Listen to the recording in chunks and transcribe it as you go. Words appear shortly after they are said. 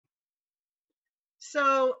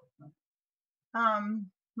So,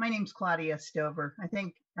 my name's Claudia Stover. I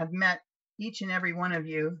think I've met each and every one of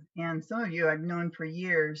you, and some of you I've known for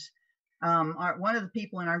years. One of the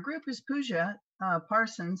people in our group is Pooja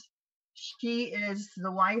Parsons. She is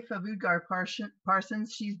the wife of Udgar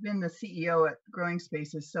Parsons. She's been the CEO at Growing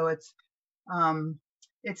Spaces, so it's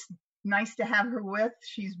nice to have her with.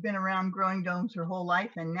 She's been around growing domes her whole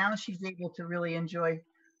life, and now she's able to really enjoy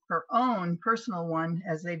her own personal one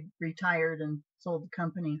as they've retired and sold the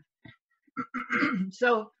company.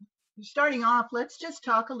 So starting off, let's just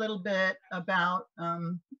talk a little bit about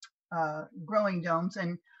growing domes.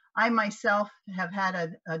 And I myself have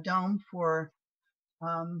had a dome for,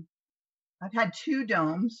 I've had two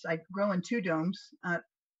domes. I've grown two domes.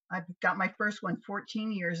 I've got my first one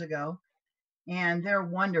 14 years ago, and they're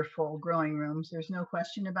wonderful growing rooms. There's no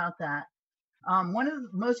question about that. One of the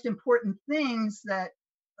most important things that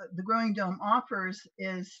the growing dome offers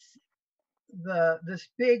is this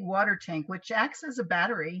big water tank, which acts as a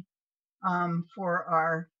battery for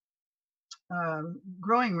our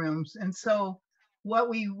growing rooms. And so what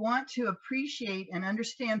we want to appreciate and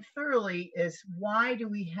understand thoroughly is, why do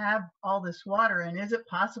we have all this water, and is it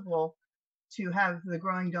possible to have the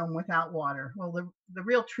growing dome without water? Well, the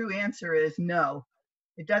real true answer is no.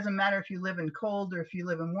 It doesn't matter if you live in cold or if you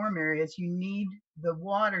live in warm areas, you need the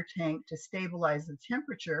water tank to stabilize the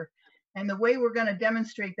temperature. And the way we're going to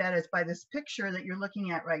demonstrate that is by this picture that you're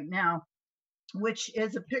looking at right now, which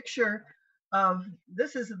is a picture of,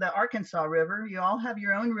 this is the Arkansas River. You all have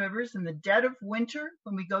your own rivers. In the dead of winter,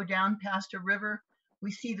 when we go down past a river,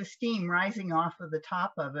 we see the steam rising off of the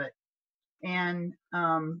top of it. And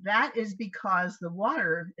that is because the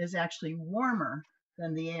water is actually warmer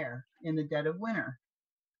than the air in the dead of winter.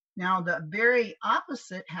 Now, the very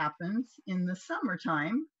opposite happens in the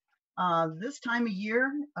summertime. This time of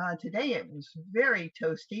year, today it was very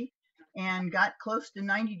toasty and got close to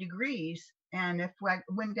 90 degrees. And if I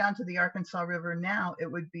went down to the Arkansas River now,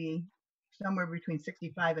 it would be somewhere between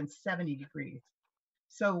 65 and 70 degrees.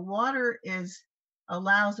 So water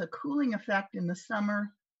allows a cooling effect in the summer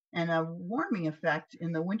and a warming effect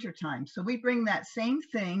in the wintertime. So we bring that same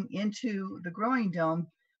thing into the growing dome,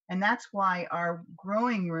 and that's why our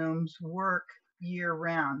growing rooms work year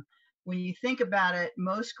round. When you think about it,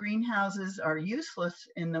 most greenhouses are useless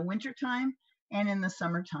in the wintertime and in the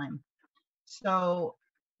summertime. So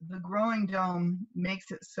the growing dome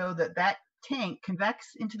makes it so that that tank convects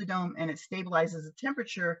into the dome and it stabilizes the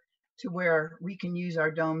temperature to where we can use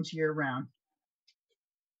our domes year round.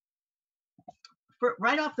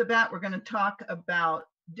 Right off the bat, we're going to talk about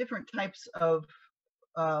different types of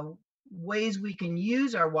ways we can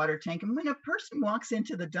use our water tank. And when a person walks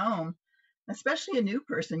into the dome, especially a new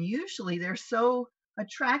person, usually they're so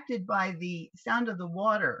attracted by the sound of the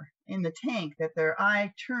water in the tank that their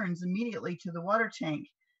eye turns immediately to the water tank.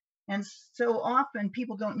 And so often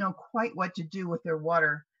people don't know quite what to do with their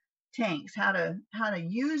water tanks, how to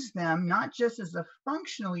use them, not just as a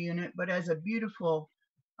functional unit, but as a beautiful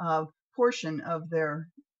portion of their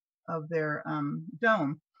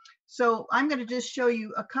dome. So I'm going to just show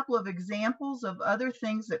you a couple of examples of other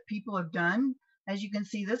things that people have done. As you can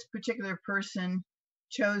see, this particular person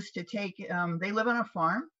chose to take, they live on a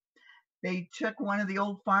farm. They took one of the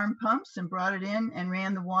old farm pumps and brought it in and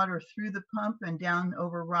ran the water through the pump and down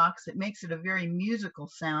over rocks. It makes it a very musical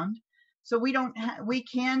sound. So we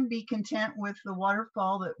can be content with the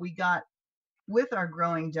waterfall that we got with our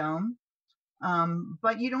growing dome,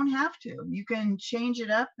 but you don't have to. You can change it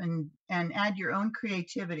up and add your own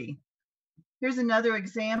creativity. Here's another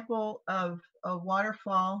example of a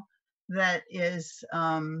waterfall that is,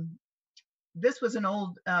 this was an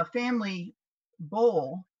old family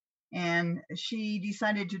bowl, and she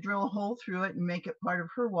decided to drill a hole through it and make it part of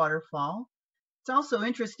her waterfall. It's also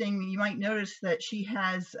interesting, you might notice that she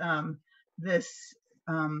has this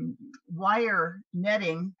wire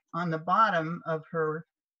netting on the bottom of her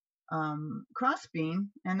crossbeam,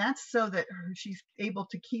 and that's so that she's able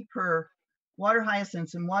to keep her water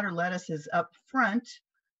hyacinths and water lettuces up front,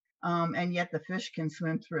 and yet the fish can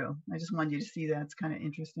swim through. I just wanted you to see that. It's kind of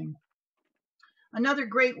interesting. Another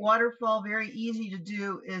great waterfall, very easy to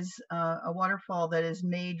do, is a waterfall that is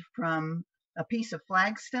made from a piece of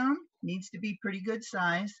flagstone. Needs to be pretty good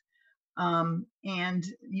size. And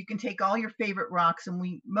you can take all your favorite rocks,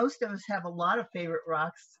 and most of us have a lot of favorite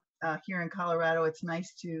rocks here in Colorado. It's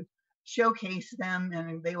nice to showcase them,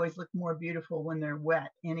 and they always look more beautiful when they're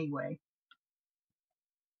wet anyway.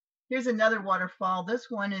 Here's another waterfall. This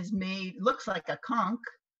one is made, looks like a conch,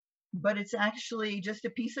 but it's actually just a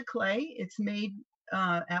piece of clay. It's made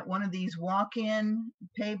at one of these walk-in,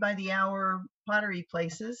 pay-by-the-hour pottery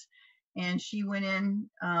places. and she went in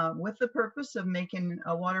with the purpose of making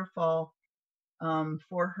a waterfall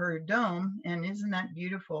for her dome. And isn't that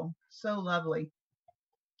beautiful? So lovely.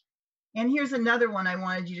 And here's another one I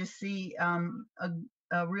wanted you to see,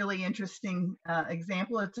 a really interesting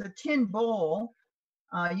example. It's a tin bowl.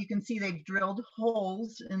 You can see they've drilled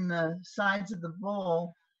holes in the sides of the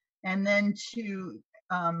bowl, and then to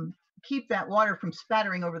keep that water from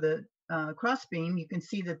spattering over the crossbeam, you can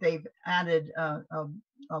see that they've added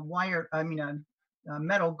a wire, a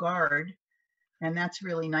metal guard, and that's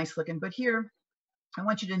really nice looking. But here, I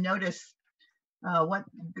want you to notice what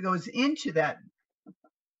goes into that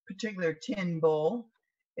particular tin bowl.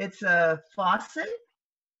 It's a faucet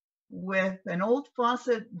with an old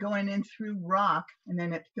faucet going in through rock, and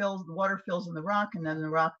then it fills, the water fills in the rock, and then the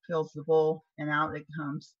rock fills the bowl, and out it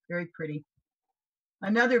comes. Very pretty.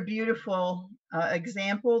 Another beautiful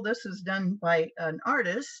example, this was done by an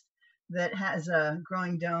artist that has a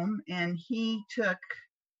growing dome, and he took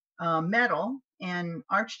metal and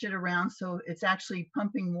arched it around so it's actually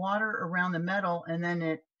pumping water around the metal, and then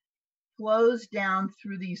it flows down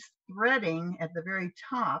through these threading at the very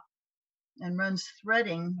top and runs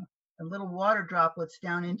threading little water droplets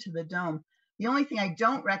down into the dome. The only thing I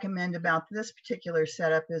don't recommend about this particular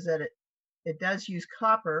setup is that it does use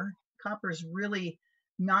copper. Copper is really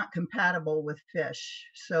not compatible with fish,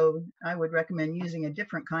 so I would recommend using a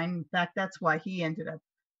different kind. In fact, that's why he ended up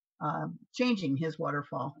changing his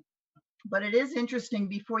waterfall. But it is interesting,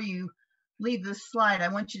 before you leave this slide, I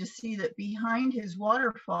want you to see that behind his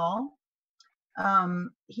waterfall,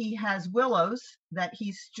 he has willows that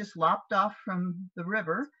he's just lopped off from the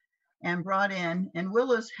river and brought in. And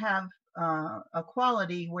willows have a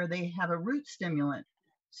quality where they have a root stimulant.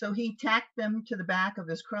 So he tacked them to the back of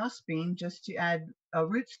his crossbeam just to add a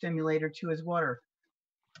root stimulator to his water.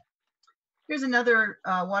 Here's another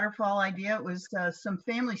waterfall idea. It was some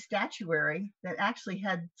family statuary that actually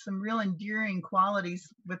had some real endearing qualities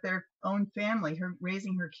with their own family, her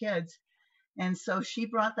raising her kids. And so she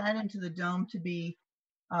brought that into the dome to be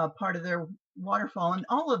part of their waterfall. And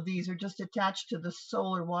all of these are just attached to the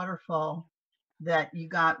solar waterfall that you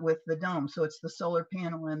got with the dome. So it's the solar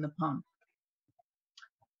panel and the pump.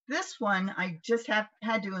 This one I just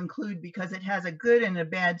had to include because it has a good and a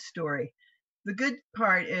bad story. The good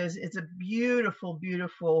part is it's a beautiful,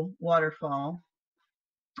 beautiful waterfall.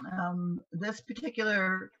 This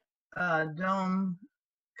particular dome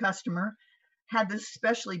customer had this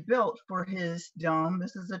specially built for his dome.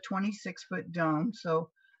 This is a 26-foot dome, so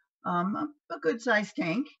a good sized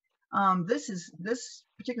tank. This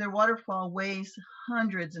particular waterfall weighs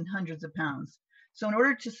hundreds and hundreds of pounds. So in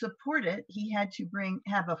order to support it, he had to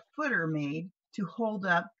have a footer made to hold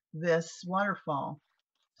up this waterfall.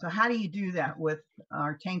 So how do you do that with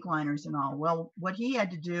our tank liners and all? Well, what he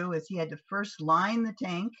had to do is he had to first line the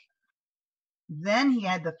tank. Then he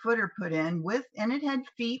had the footer put in with, and it had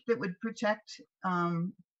feet that would protect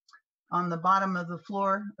on the bottom of the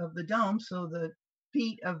floor of the dome, so the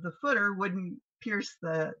feet of the footer wouldn't pierce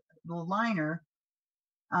the liner.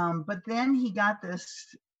 But then he got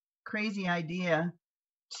this crazy idea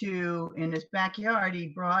to, in his backyard, he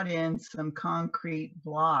brought in some concrete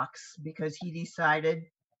blocks because he decided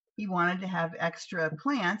he wanted to have extra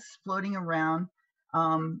plants floating around,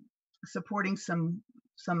 supporting some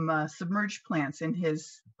submerged plants in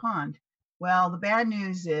his pond. Well, the bad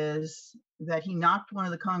news is that he knocked one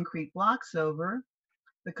of the concrete blocks over.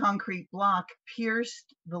 The concrete block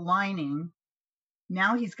pierced the lining.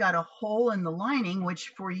 Now he's got a hole in the lining,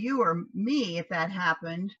 which for you or me, if that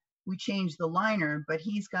happened, we changed the liner, but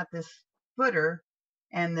he's got this footer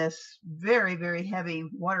and this very, very heavy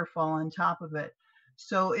waterfall on top of it.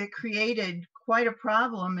 So it created quite a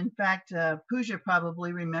problem. In fact, Pooja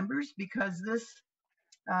probably remembers, because this,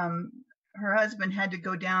 her husband had to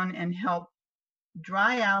go down and help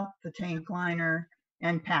dry out the tank liner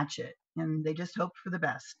and patch it, and they just hoped for the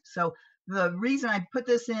best. So the reason I put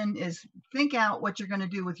this in is think out what you're going to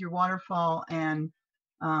do with your waterfall, and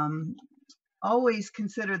always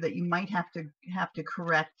consider that you might have to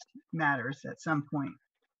correct matters at some point.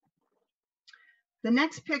 The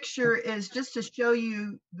next picture is just to show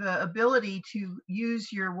you the ability to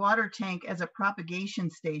use your water tank as a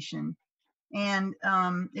propagation station. And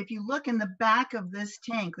if you look in the back of this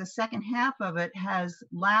tank, the second half of it has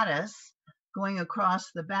lattice going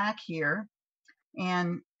across the back here.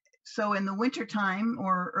 And so in the wintertime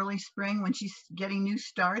or early spring, when she's getting new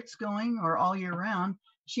starts going, or all year round,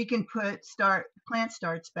 she can put plant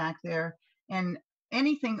starts back there, and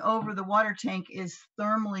anything over the water tank is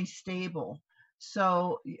thermally stable.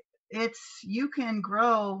 So you can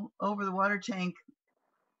grow over the water tank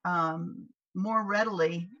more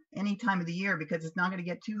readily any time of the year because it's not going to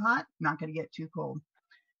get too hot, not going to get too cold.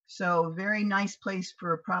 So very nice place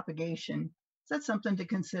for propagation. So that's something to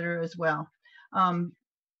consider as well.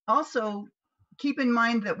 Also, keep in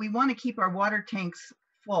mind that we want to keep our water tanks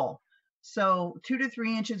full. So 2 to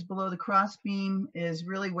 3 inches below the cross beam is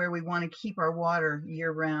really where we want to keep our water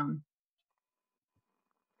year round.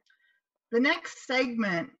 The next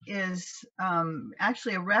segment is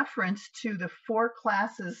actually a reference to the 4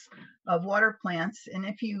 classes of water plants. And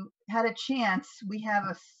if you had a chance, we have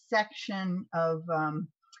a section of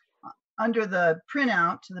under the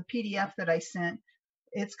printout, the PDF that I sent.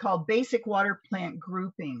 It's called Basic Water Plant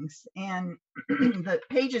Groupings. And the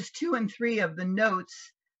pages 2 and 3 of the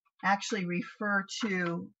notes actually refer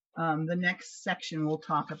to the next section we'll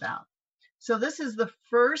talk about. So this is the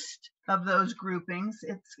first of those groupings.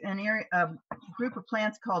 It's a group of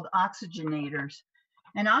plants called oxygenators.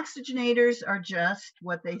 And oxygenators are just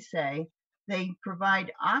what they say. They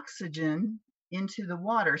provide oxygen into the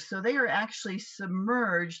water. So they are actually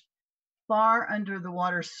submerged far under the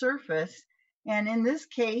water surface. And in this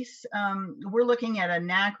case, we're looking at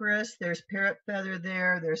Anacris. There's parrot feather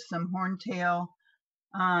there. There's some horntail.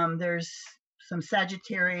 There's some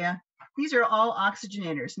Sagittaria. These are all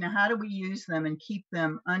oxygenators. Now, how do we use them and keep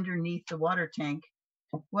them underneath the water tank?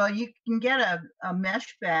 Well, you can get a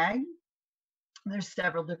mesh bag. There's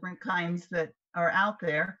several different kinds that are out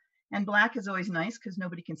there. And black is always nice because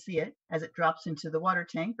nobody can see it as it drops into the water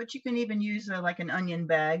tank. But you can even use like an onion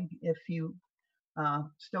bag if you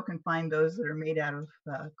still can find those that are made out of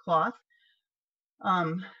cloth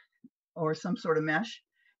or some sort of mesh.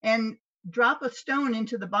 And drop a stone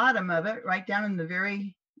into the bottom of it, right down in the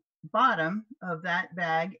very bottom of that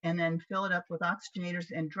bag, and then fill it up with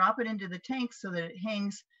oxygenators and drop it into the tank so that it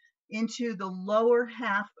hangs into the lower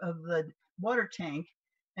half of the water tank,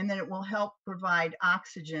 and then it will help provide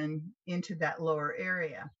oxygen into that lower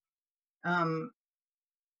area.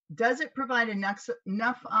 Does it provide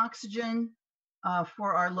enough oxygen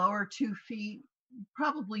for our lower 2 feet?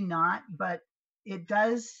 Probably not, but it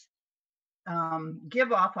does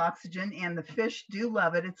give off oxygen, and the fish do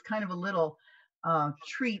love it. It's kind of a little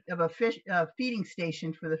treat of a fish feeding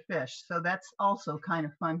station for the fish. So that's also kind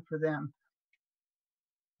of fun for them.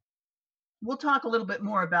 We'll talk a little bit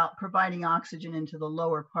more about providing oxygen into the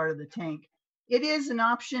lower part of the tank. It is an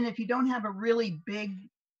option if you don't have a really big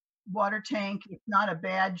water tank. It's not a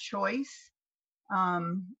bad choice,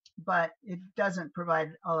 but it doesn't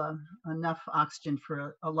provide enough oxygen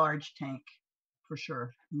for a large tank, for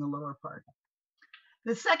sure, in the lower part.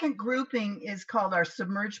 The second grouping is called our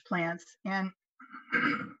submerged plants, and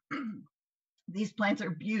these plants are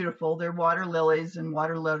beautiful. They're water lilies and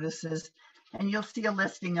water lotuses, and you'll see a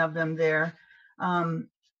listing of them there.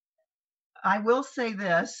 I will say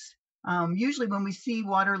this, usually when we see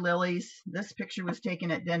water lilies, this picture was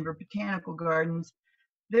taken at Denver Botanical Gardens,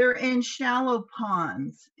 they're in shallow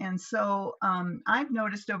ponds. And so I've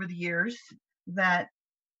noticed over the years that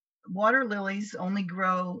water lilies only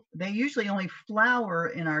grow, they usually only flower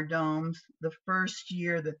in our domes the first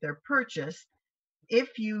year that they're purchased,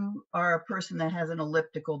 if you are a person that has an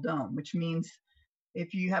elliptical dome, which means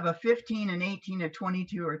if you have a 15, an 18, a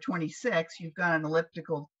 22, or 26, you've got an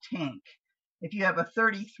elliptical tank. If you have a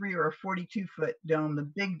 33 or a 42-foot dome, the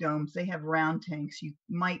big domes, they have round tanks. You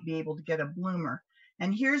might be able to get a bloomer.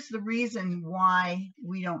 And here's the reason why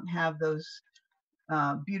we don't have those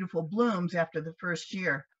beautiful blooms after the first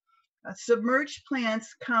year. Submerged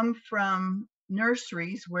plants come from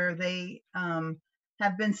nurseries where they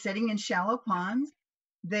have been sitting in shallow ponds.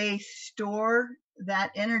 They store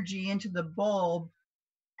that energy into the bulb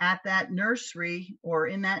at that nursery or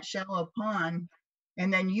in that shallow pond,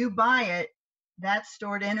 and then you buy it. That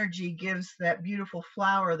stored energy gives that beautiful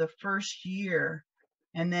flower the first year,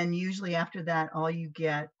 and then usually after that all you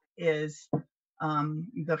get is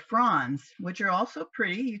the fronds, which are also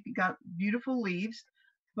pretty. You've got beautiful leaves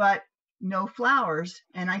but no flowers.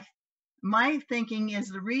 And my thinking is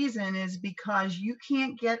the reason is because you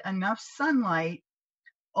can't get enough sunlight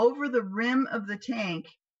over the rim of the tank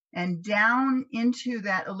and down into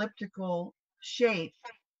that elliptical shape.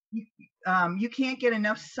 You can't get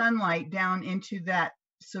enough sunlight down into that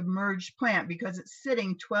submerged plant because it's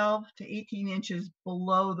sitting 12 to 18 inches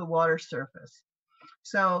below the water surface.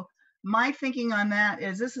 So my thinking on that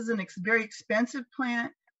is this is a very expensive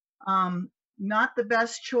plant, not the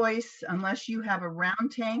best choice unless you have a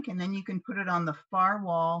round tank, and then you can put it on the far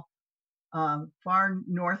wall, far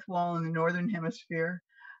north wall in the northern hemisphere,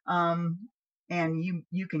 and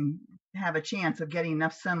you can have a chance of getting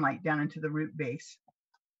enough sunlight down into the root base.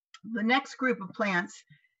 The next group of plants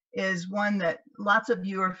is one that lots of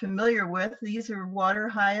you are familiar with. These are water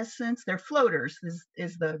hyacinths. They're floaters,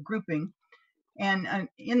 is the grouping. And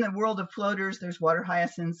in the world of floaters, there's water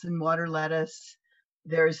hyacinths and water lettuce.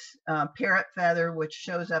 There's parrot feather, which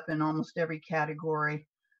shows up in almost every category.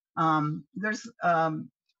 There's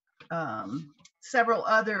several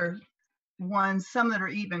other ones, some that are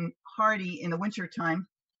even hardy in the wintertime.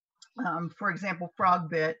 For example,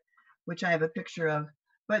 frogbit, which I have a picture of.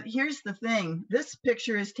 But here's the thing. This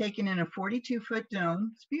picture is taken in a 42-foot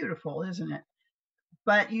dome. It's beautiful, isn't it?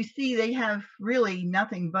 But you see they have really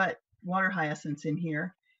nothing but water hyacinths in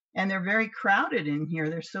here. And they're very crowded in here.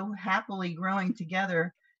 They're so happily growing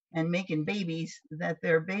together and making babies that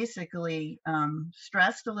they're basically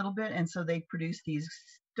stressed a little bit. And so they produce these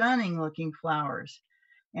stunning looking flowers.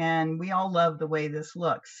 And we all love the way this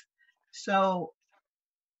looks. So,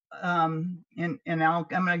 I'm going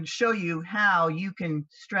to show you how you can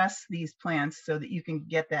stress these plants so that you can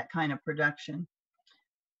get that kind of production.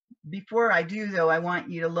 Before I do, though, I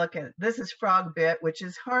want you to look at, this is frogbit, which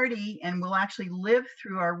is hardy and will actually live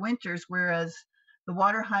through our winters, whereas the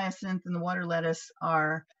water hyacinth and the water lettuce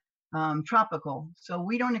are tropical. So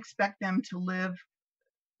we don't expect them to live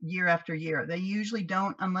year after year. They usually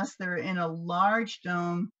don't unless they're in a large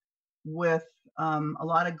dome with a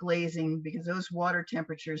lot of glazing, because those water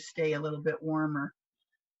temperatures stay a little bit warmer.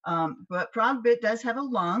 But frogbit does have a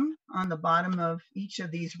lung on the bottom of each of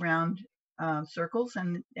these round circles,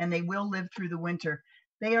 and they will live through the winter.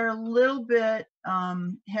 They are a little bit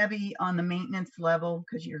heavy on the maintenance level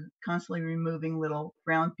because you're constantly removing little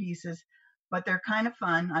brown pieces, but they're kind of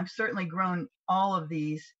fun. I've certainly grown all of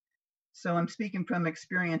these, so I'm speaking from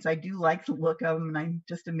experience. I do like the look of them, and I'm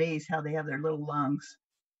just amazed how they have their little lungs.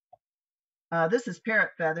 This is parrot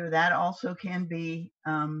feather. That also can be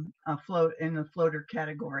a float in the floater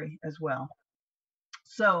category as well.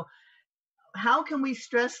 So how can we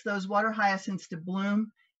stress those water hyacinths to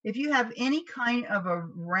bloom? If you have any kind of a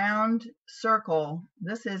round circle,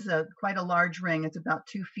 this is quite a large ring. It's about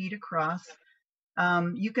 2 feet across.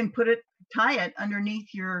 You can tie it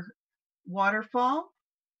underneath your waterfall.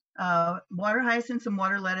 Water hyacinths and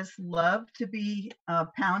water lettuce love to be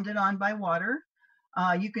pounded on by water.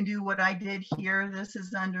 You can do what I did here. This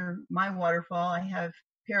is under my waterfall. I have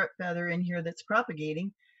parrot feather in here that's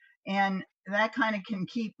propagating, and that kind of can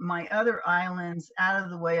keep my other islands out of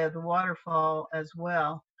the way of the waterfall as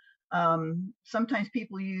well. Sometimes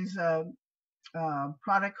people use a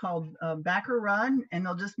product called backer rod, and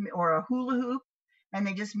they'll just, or a hula hoop, and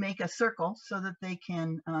they just make a circle so that they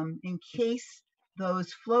can encase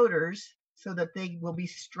those floaters so that they will be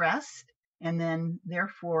stressed, and then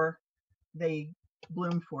therefore they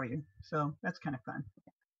bloom for you. So that's kind of fun.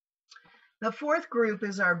 The fourth group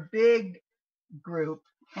is our big group,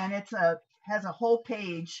 and has a whole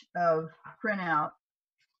page of printout.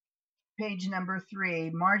 Page number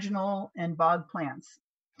 3, marginal and bog plants.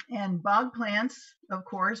 And bog plants, of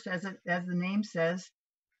course, as the name says,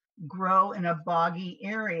 grow in a boggy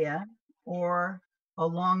area or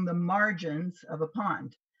along the margins of a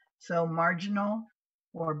pond. So marginal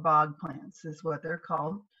or bog plants is what they're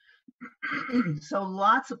called. So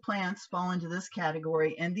lots of plants fall into this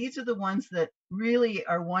category, and these are the ones that really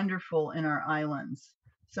are wonderful in our islands.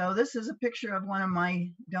 So this is a picture of one of my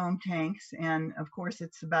dome tanks, and of course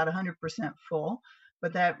it's about 100% full,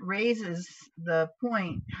 but that raises the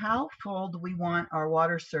point, how full do we want our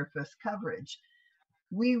water surface coverage?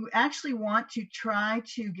 We actually want to try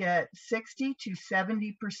to get 60 to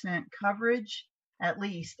 70% coverage at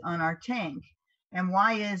least on our tank. And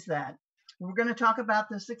why is that? We're going to talk about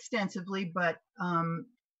this extensively, but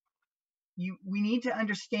we need to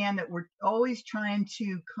understand that we're always trying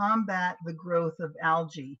to combat the growth of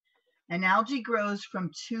algae. And algae grows from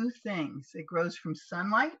 2 things. It grows from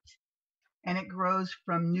sunlight, and it grows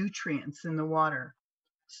from nutrients in the water.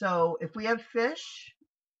 So if we have fish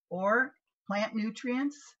or plant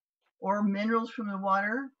nutrients or minerals from the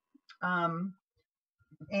water,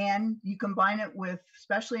 and you combine it with,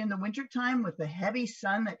 especially in the wintertime, with the heavy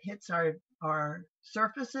sun that hits our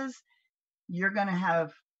surfaces, you're going to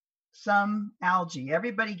have some algae.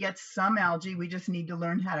 Everybody gets some algae. We just need to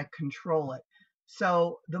learn how to control it.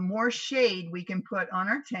 So the more shade we can put on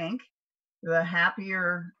our tank, the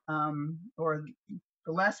happier or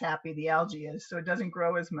the less happy the algae is. So it doesn't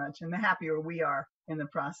grow as much, and the happier we are in the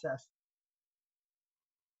process.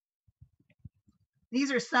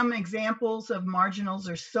 These are some examples of marginals.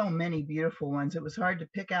 There's so many beautiful ones. It was hard to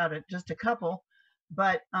pick out just a couple,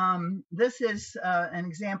 but this is an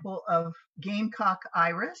example of gamecock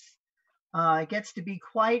iris. It gets to be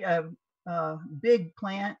quite a big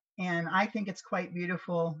plant, and I think it's quite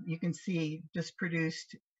beautiful. You can see just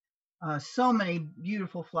produced So many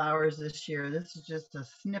beautiful flowers this year. This is just a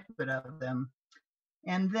snippet of them.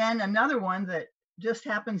 And then another one that just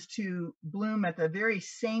happens to bloom at the very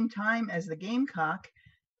same time as the gamecock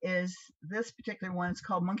is this particular one. It's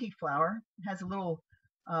called monkey flower. It has a little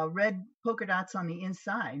red polka dots on the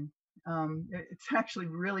inside. It's actually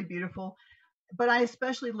really beautiful, but I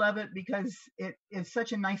especially love it because it is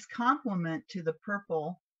such a nice complement to the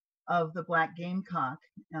purple of the black gamecock.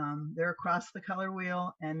 They're across the color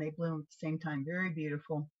wheel and they bloom at the same time. Very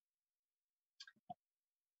beautiful.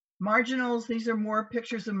 Marginals, these are more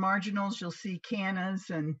pictures of marginals. You'll see cannas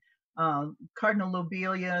and cardinal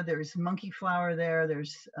lobelia. There's monkey flower there.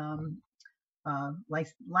 There's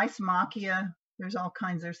lysomachia. There's all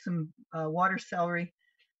kinds. There's some water celery,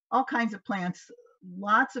 all kinds of plants,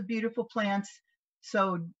 lots of beautiful plants.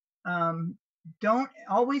 So don't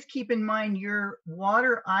always keep in mind your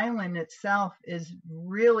water island itself is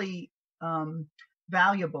really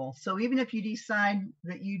valuable. So even if you decide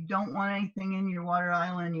that you don't want anything in your water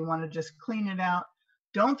island, you want to just clean it out,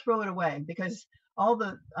 don't throw it away, because all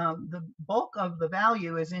the bulk of the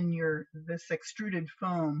value is in this extruded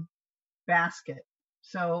foam basket.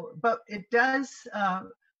 So, but it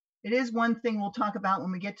is one thing we'll talk about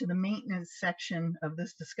when we get to the maintenance section of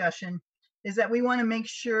this discussion, is that we want to make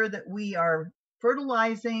sure that we are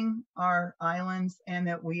fertilizing our islands and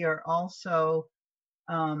that we are also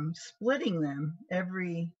splitting them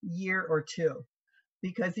every year or two,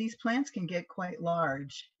 because these plants can get quite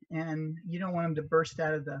large and you don't want them to burst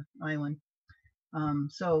out of the island.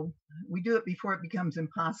 So we do it before it becomes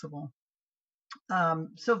impossible.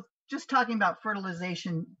 So just talking about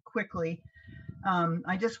fertilization quickly,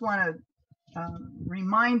 I just want to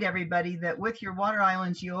remind everybody that with your water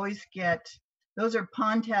islands, you always get, those are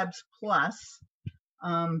Pond Tabs Plus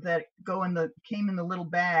that came in the little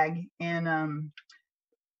bag. And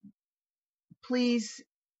please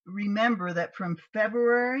remember that from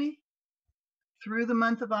February through the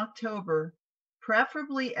month of October,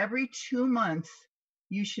 preferably every 2 months,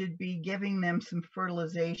 you should be giving them some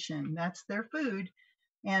fertilization. That's their food.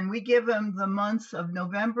 And we give them the months of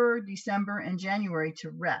November, December, and January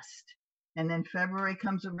to rest. And then February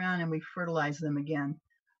comes around and we fertilize them again.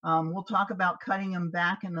 We'll talk about cutting them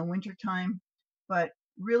back in the wintertime, but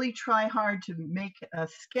really try hard to make a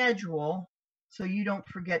schedule so you don't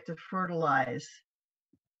forget to fertilize.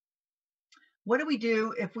 What do we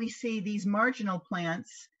do if we see these marginal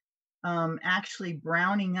plants actually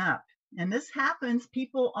browning up? And this happens,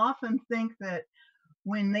 people often think that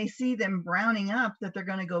when they see them browning up that they're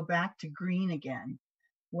going to go back to green again.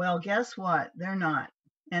 Well, guess what? They're not.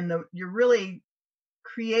 And you're really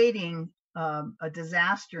creating a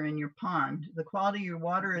disaster in your pond. The quality of your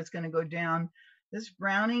water is going to go down. This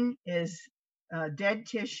browning is dead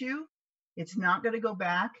tissue. It's not going to go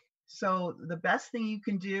back. So the best thing you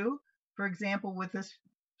can do, for example, with this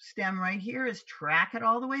stem right here, is track it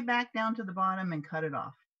all the way back down to the bottom and cut it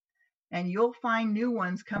off. And you'll find new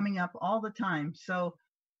ones coming up all the time. So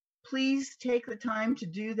please take the time to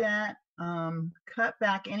do that. Cut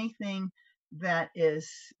back anything that is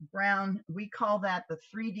brown. We call that the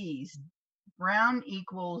 3Ds. Brown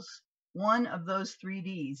equals one of those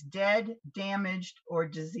 3Ds: dead, damaged, or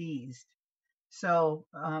diseased. So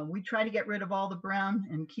we try to get rid of all the brown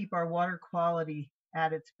and keep our water quality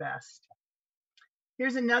at its best.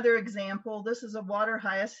 Here's another example. This is a water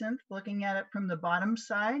hyacinth, looking at it from the bottom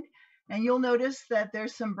side. And you'll notice that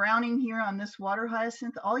there's some browning here on this water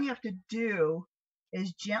hyacinth. All you have to do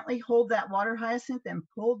is gently hold that water hyacinth and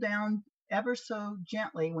pull down ever so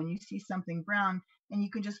gently when you see something brown, and you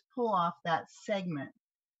can just pull off that segment.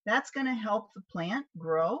 That's going to help the plant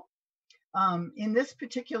grow. In this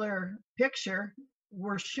particular picture,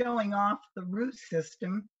 we're showing off the root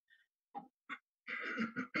system.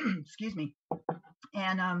 Excuse me.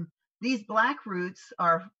 And these black roots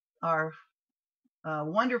are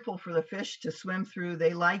wonderful for the fish to swim through.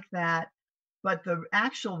 They like that. But the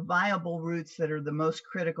actual viable roots that are the most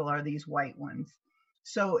critical are these white ones.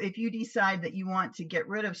 So if you decide that you want to get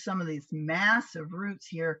rid of some of these massive roots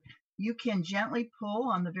here, you can gently pull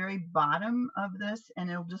on the very bottom of this and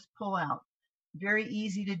it'll just pull out. Very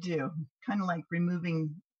easy to do, kind of like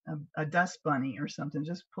removing a dust bunny or something,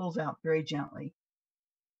 just pulls out very gently.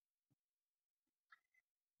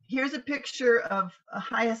 Here's a picture of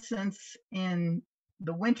hyacinths in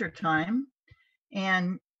the winter time.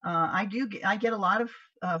 And I get a lot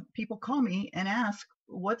of people call me and ask,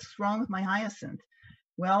 what's wrong with my hyacinth?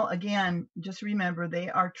 Well, again, just remember they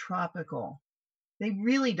are tropical. They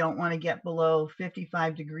really don't want to get below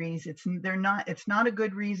 55 degrees. It's not a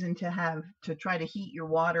good reason to try to heat your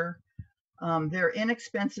water. They're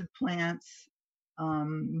inexpensive plants.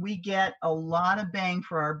 We get a lot of bang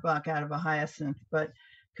for our buck out of a hyacinth, but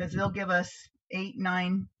because they'll give us 8,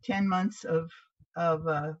 9, 10 months of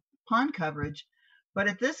pond coverage. But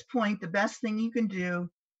at this point, the best thing you can do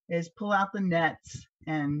is pull out the nets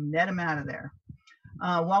and net them out of there.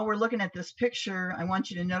 While we're looking at this picture, I want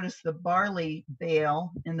you to notice the barley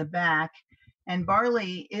bale in the back. And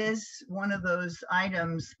barley is one of those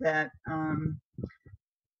items that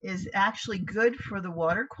is actually good for the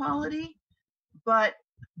water quality, but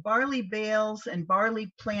barley bales and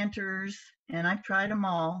barley planters, and I've tried them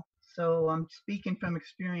all, so I'm speaking from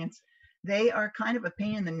experience, they are kind of a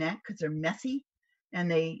pain in the neck because they're messy, and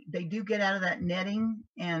they do get out of that netting,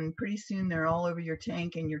 and pretty soon they're all over your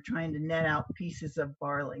tank and you're trying to net out pieces of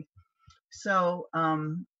barley. So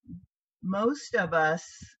most of us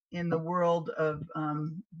in the world of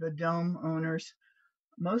the dome owners,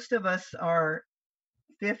 most of us are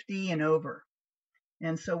 50 and over.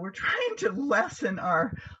 And so we're trying to lessen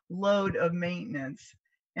our load of maintenance.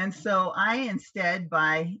 And so I instead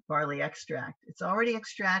buy barley extract. It's already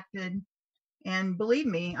extracted. And believe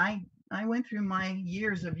me, I went through my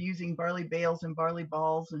years of using barley bales and barley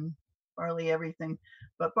balls and barley everything.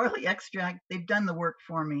 But barley extract, they've done the work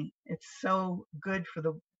for me. It's so good for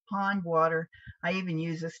the pond water. I even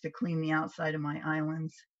use this to clean the outside of my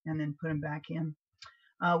islands and then put them back in.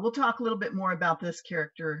 We'll talk a little bit more about this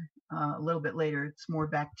character a little bit later. It's more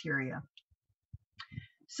bacteria.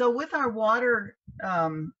 So with our water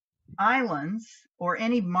islands or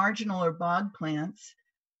any marginal or bog plants,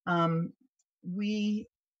 we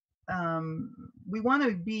want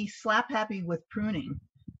to be slap happy with pruning.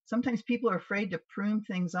 Sometimes people are afraid to prune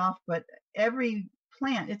things off, but every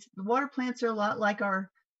plant, the water plants are a lot like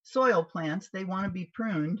our soil plants. They want to be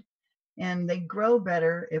pruned, and they grow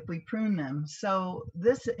better if we prune them. So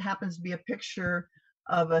this happens to be a picture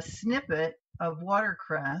of a snippet of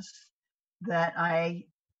watercress that I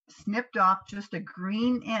snipped off just a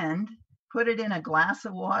green end, put it in a glass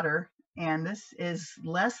of water, and this is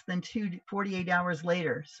less than 48 hours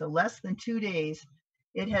later. So less than 2 days,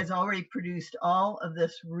 it has already produced all of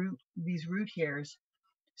these root hairs.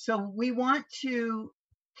 So we want to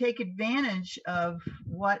take advantage of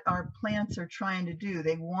what our plants are trying to do.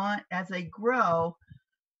 They want, as they grow,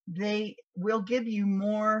 they will give you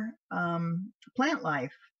more plant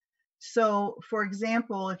life. So for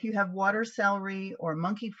example, if you have water celery or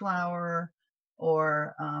monkey flower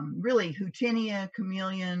or really Houttenia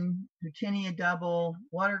chameleon, Houttenia double,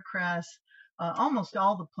 watercress, almost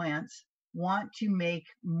all the plants want to make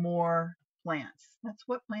more plants. That's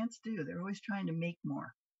what plants do. They're always trying to make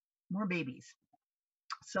more babies.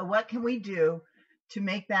 So what can we do to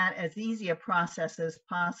make that as easy a process as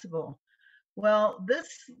possible? Well, this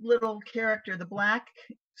little character, the black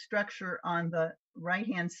structure on the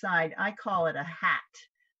right-hand side, I call it a hat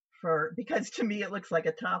because to me it looks like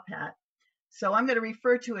a top hat. So I'm going to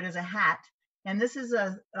refer to it as a hat. And this is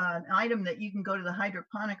an item that you can go to the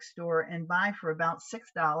hydroponic store and buy for about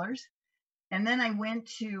 $6. And then I went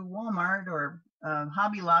to Walmart or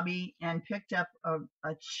Hobby Lobby and picked up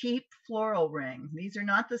a cheap floral ring. These are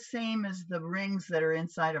not the same as the rings that are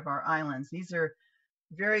inside of our islands. These are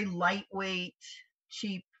very lightweight,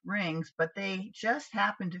 cheap rings, but they just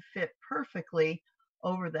happen to fit perfectly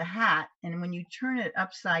over the hat. And when you turn it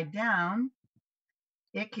upside down,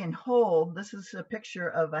 it can hold, this is a picture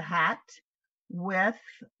of a hat with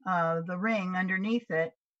the ring underneath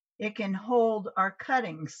it. It can hold our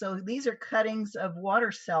cuttings. So these are cuttings of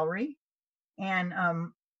water celery. And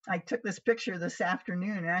I took this picture this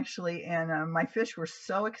afternoon actually, and my fish were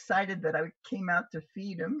so excited that I came out to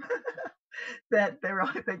feed them that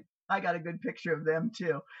I got a good picture of them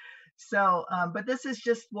too. So, but this is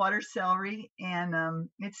just water celery, and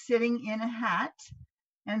it's sitting in a hat.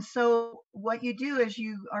 And so what you do as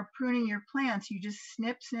you are pruning your plants, you just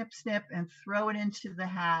snip, snip, snip, and throw it into the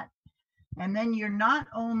hat. And then you're not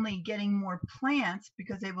only getting more plants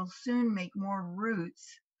because they will soon make more roots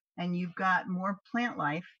and you've got more plant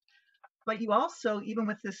life, but you also, even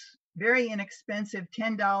with this very inexpensive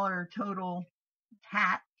 $10 total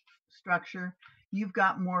hat structure, you've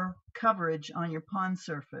got more coverage on your pond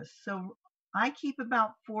surface. So I keep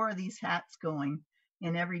about 4 of these hats going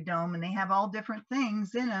in every dome, and they have all different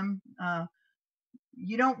things in them.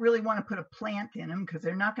 You don't really want to put a plant in them because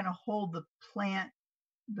they're not going to hold the plant,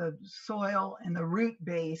 the soil, and the root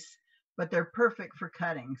base, but they're perfect for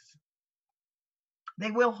cuttings. They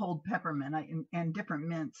will hold peppermint and different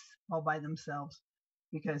mints all by themselves,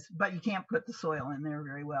 but you can't put the soil in there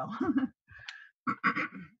very well.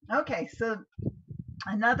 Okay, so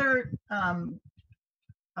another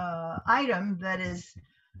item that is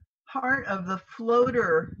part of the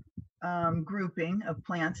floater grouping of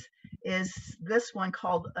plants is this one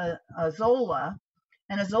called Azolla.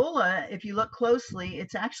 And Azolla, if you look closely,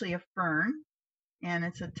 it's actually a fern, and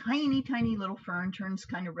it's a tiny, tiny little fern, turns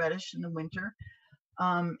kind of reddish in the winter.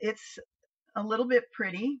 It's a little bit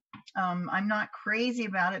pretty. I'm not crazy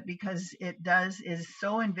about it because is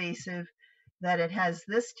so invasive that it has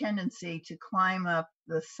this tendency to climb up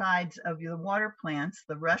the sides of your water plants,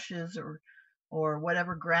 the rushes or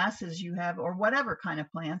whatever grasses you have, or whatever kind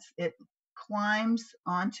of plants. It climbs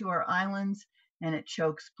onto our islands and it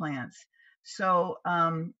chokes plants. So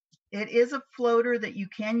it is a floater that you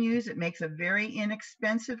can use. It makes a very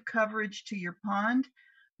inexpensive coverage to your pond.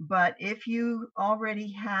 But if you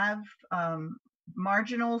already have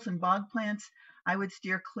marginals and bog plants, I would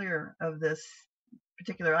steer clear of this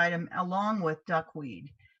particular item along with duckweed.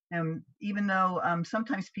 And even though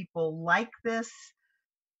sometimes people like this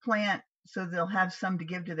plant, so they'll have some to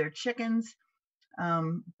give to their chickens,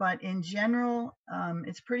 but in general,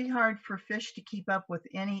 it's pretty hard for fish to keep up with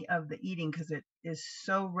any of the eating because it is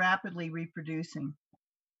so rapidly reproducing.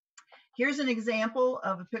 Here's an example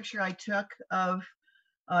of a picture I took of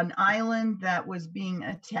an island that was being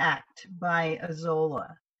attacked by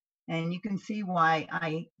Azolla. And you can see why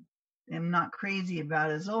I am not crazy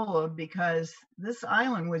about Azolla, because this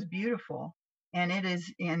island was beautiful and it is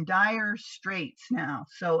in dire straits now.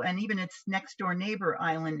 So, and even its next door neighbor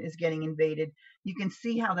island is getting invaded. You can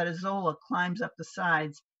see how that Azolla climbs up the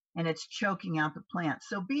sides and it's choking out the plants.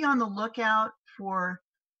 So be on the lookout for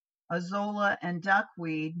Azolla and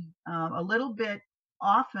duckweed. A little bit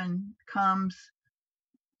often comes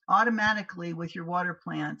automatically with your water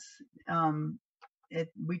plants.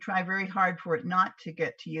 We try very hard for it not to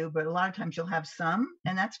get to you, but a lot of times you'll have some,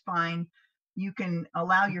 and that's fine. You can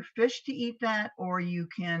allow your fish to eat that, or you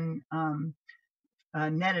can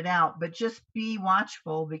net it out, but just be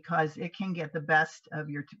watchful because it can get the best of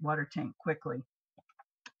your water tank quickly.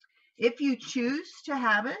 If you choose to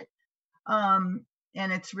have it, and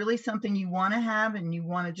it's really something you want to have, and you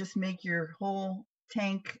want to just make your whole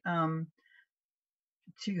tank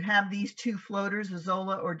to have these two floaters,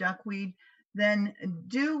 Azolla or duckweed, then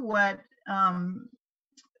do what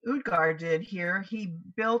Udgar did here. He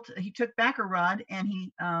took backer rod and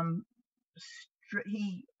he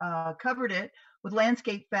covered it with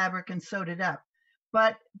landscape fabric and sewed it up.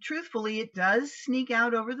 But truthfully, it does sneak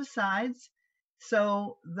out over the sides.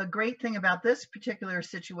 So the great thing about this particular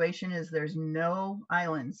situation is there's no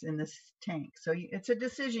islands in this tank. So it's a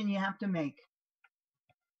decision you have to make.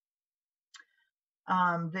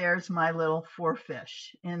 There's my little 4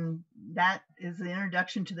 fish, and that is the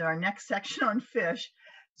introduction to our next section on fish.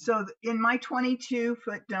 So in my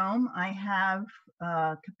 22-foot dome, I have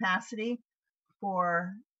capacity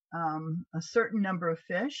for a certain number of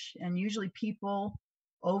fish, and usually people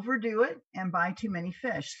overdo it and buy too many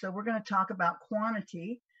fish. So we're going to talk about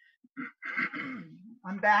quantity.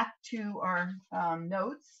 I'm back to our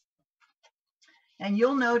notes. And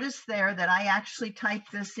you'll notice there that I actually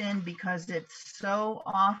typed this in because it so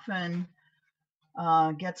often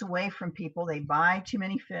gets away from people. They buy too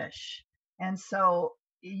many fish. And so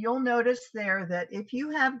you'll notice there that if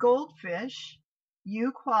you have goldfish,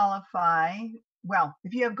 you qualify. Well,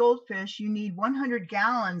 if you have goldfish, you need 100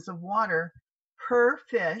 gallons of water per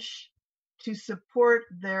fish to support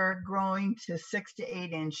their growing to 6 to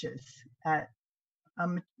 8 inches at a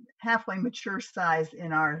halfway mature size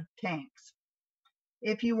in our tanks.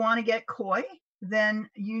 If you want to get koi, then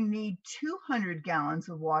you need 200 gallons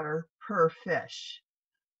of water per fish.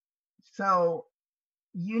 So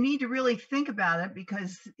you need to really think about it,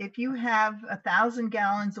 because if you have 1,000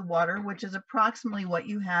 gallons of water, which is approximately what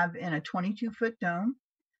you have in a 22-foot dome,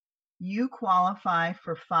 you qualify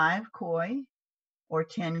for 5 koi or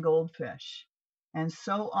 10 goldfish. And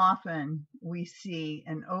so often we see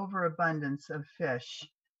an overabundance of fish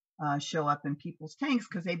show up in people's tanks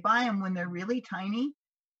because they buy them when they're really tiny,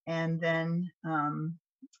 and then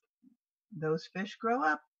those fish grow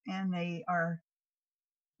up and they are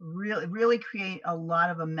really create a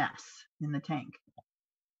lot of a mess in the tank.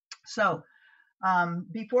 So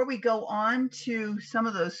before we go on to some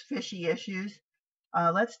of those fishy issues,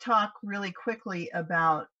 let's talk really quickly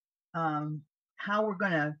about how we're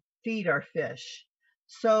going to feed our fish.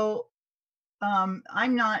 So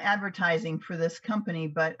I'm not advertising for this company,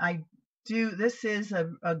 but this is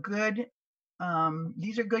a good,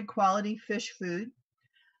 these are good quality fish food.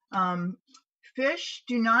 Fish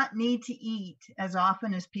do not need to eat as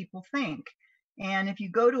often as people think. And if you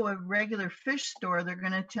go to a regular fish store, they're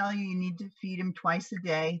going to tell you need to feed them twice a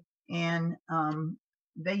day. And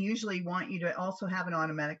they usually want you to also have an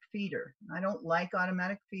automatic feeder. I don't like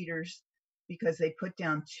automatic feeders because they put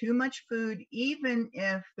down too much food, even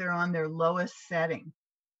if they're on their lowest setting.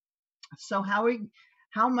 So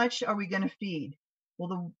how much are we going to feed?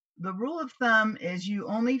 Well, the rule of thumb is you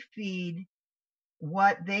only feed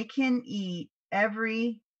what they can eat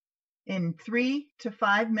in 3 to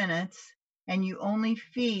 5 minutes, and you only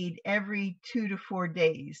feed every 2 to 4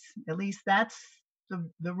 days. At least that's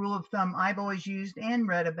the rule of thumb I've always used and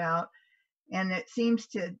read about. And it seems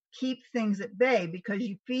to keep things at bay, because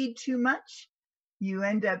you feed too much, you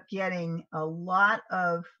end up getting a lot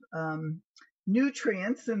of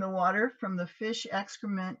nutrients in the water from the fish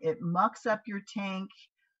excrement. It mucks up your tank.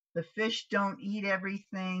 The fish don't eat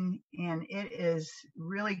everything, and it is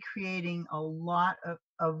really creating a lot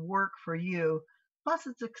of work for you. Plus,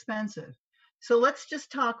 it's expensive. So let's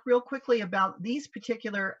just talk real quickly about these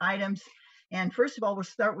particular items. And first of all, we'll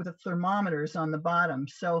start with the thermometers on the bottom.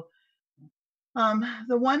 So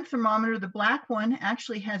the one thermometer, the black one,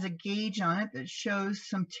 actually has a gauge on it that shows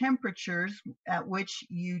some temperatures at which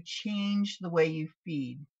you change the way you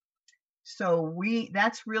feed. So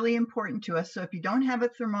that's really important to us. So if you don't have a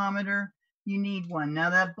thermometer, you need one.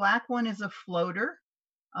 Now that black one is a floater.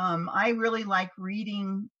 I really like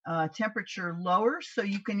reading temperature lower. So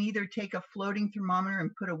you can either take a floating thermometer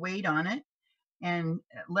and put a weight on it and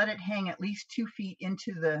let it hang at least 2 feet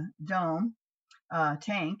into the dome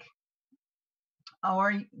tank.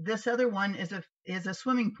 Or this other one is a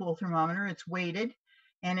swimming pool thermometer. It's weighted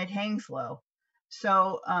and it hangs low.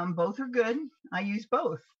 So both are good. I use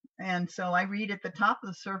both. And so I read at the top of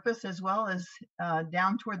the surface as well as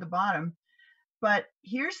down toward the bottom. But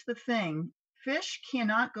here's the thing. Fish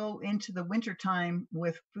cannot go into the wintertime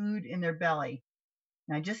with food in their belly.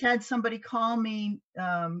 And I just had somebody call me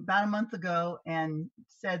about a month ago and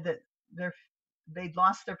said that they'd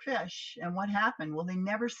lost their fish. And what happened? Well, they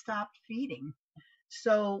never stopped feeding.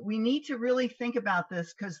 So we need to really think about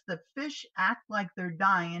this, because the fish act like they're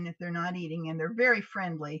dying if they're not eating, and they're very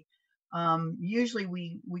friendly. Usually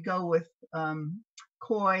we go with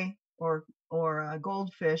koi or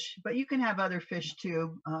goldfish, but you can have other fish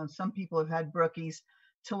too. Some people have had brookies.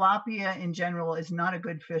 Tilapia in general is not a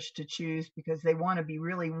good fish to choose because they want to be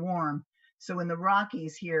really warm. So in the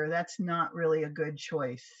Rockies here, that's not really a good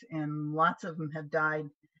choice, and lots of them have died.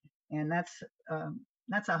 And that's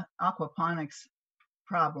a aquaponics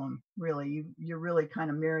problem, really. You're really kind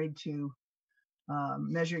of married to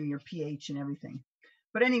measuring your pH and everything.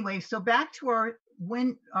 But anyway, so back to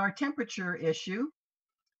our temperature issue.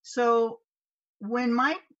 So when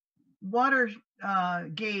my water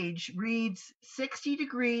gauge reads 60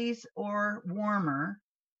 degrees or warmer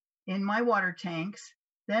in my water tanks,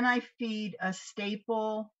 then I feed a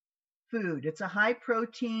staple food. It's a high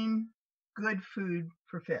protein, good food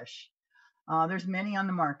for fish. There's many on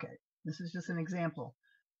the market. This is just an example.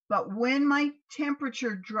 But when my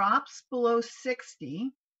temperature drops below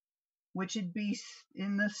 60, which would be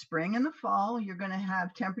in the spring and the fall, you're going to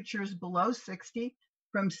have temperatures below 60.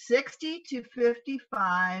 From 60 to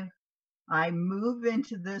 55, I move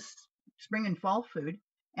into this spring and fall food.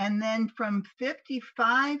 And then from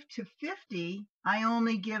 55 to 50, I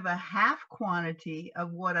only give a half quantity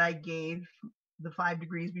of what I gave the 5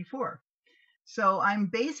 degrees before. So I'm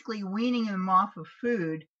basically weaning them off of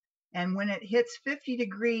food. And when it hits 50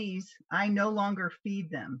 degrees, I no longer feed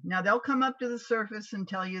them. Now they'll come up to the surface and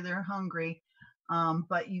tell you they're hungry,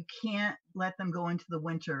 but you can't let them go into the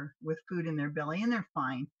winter with food in their belly, and they're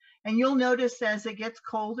fine. And you'll notice as it gets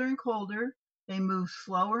colder and colder, they move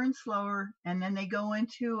slower and slower, and then they go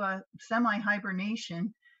into a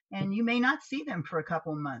semi-hibernation, and you may not see them for a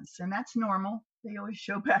couple of months, and that's normal. They always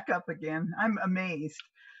show back up again. I'm amazed.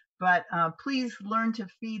 But please learn to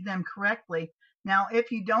feed them correctly. Now, if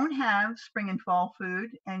you don't have spring and fall food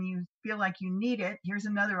and you feel like you need it, here's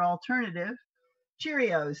another alternative: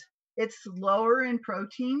 Cheerios. It's lower in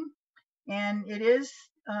protein, and it is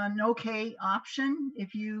an okay option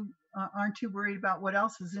if you aren't too worried about what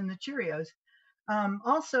else is in the Cheerios.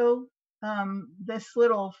 Also, this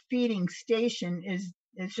little feeding station is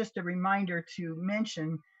just a reminder to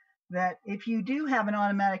mention that if you do have an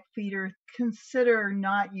automatic feeder, consider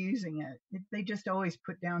not using it. They just always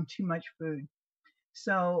put down too much food.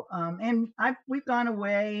 So, and we've gone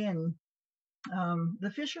away, and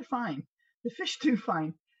the fish are fine. The fish do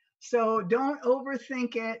fine. So don't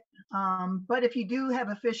overthink it. But if you do have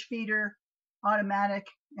a fish feeder automatic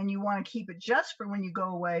and you want to keep it just for when you go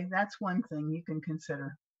away, that's one thing you can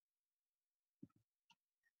consider.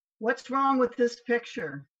 What's wrong with this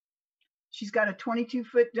picture? She's got a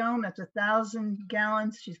 22-foot dome. That's 1,000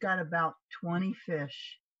 gallons. She's got about 20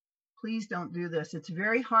 fish. Please don't do this. It's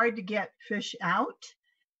very hard to get fish out.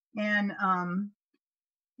 And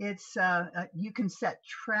you can set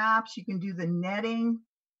traps, you can do the netting,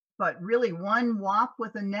 but really one whop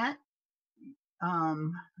with a net,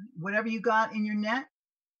 um, whatever you got in your net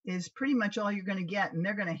is pretty much all you're going to get, and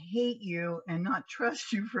they're going to hate you and not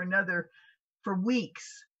trust you for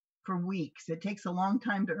weeks. For weeks. It takes a long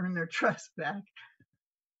time to earn their trust back.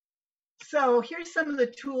 So here's some of the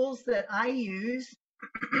tools that I use.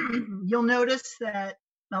 You'll notice that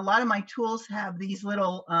a lot of my tools have these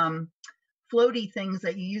little floaty things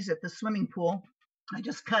that you use at the swimming pool. I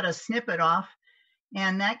just cut a snippet off,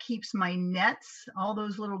 and that keeps my nets, all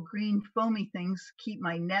those little green foamy things, keep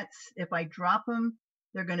my nets. If I drop them,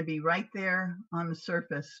 they're going to be right there on the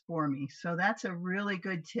surface for me. So that's a really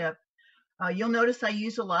good tip. You'll notice I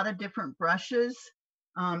use a lot of different brushes,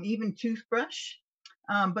 even toothbrush.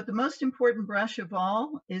 But the most important brush of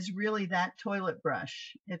all is really that toilet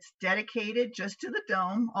brush. It's dedicated just to the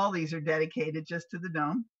dome. All these are dedicated just to the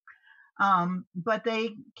dome. But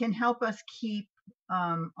they can help us keep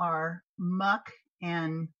our muck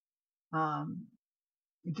and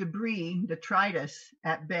debris, detritus,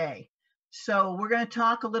 at bay. So we're going to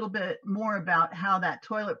talk a little bit more about how that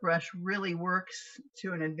toilet brush really works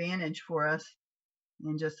to an advantage for us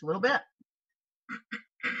in just a little bit.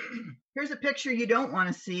 Here's a picture you don't want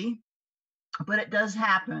to see, but it does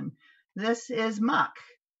happen. This is muck,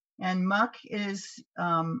 and muck is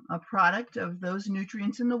a product of those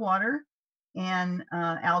nutrients in the water and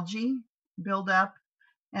algae buildup.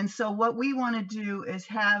 And so what we want to do is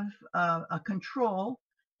have a control,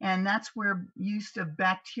 and that's where use of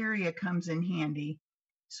bacteria comes in handy.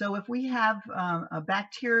 So if we have a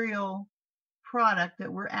bacterial product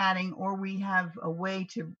that we're adding, or we have a way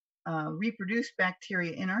to reproduce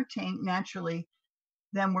bacteria in our tank naturally,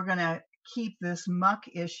 then we're going to keep this muck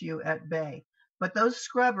issue at bay. But those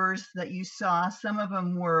scrubbers that you saw, some of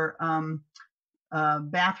them were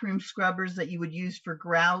bathroom scrubbers that you would use for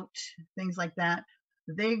grout, things like that.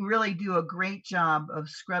 They really do a great job of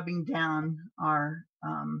scrubbing down our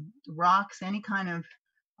rocks, any kind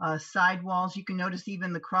of sidewalls. You can notice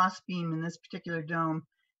even the cross beam in this particular dome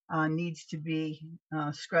needs to be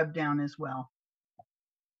scrubbed down as well.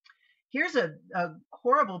 Here's a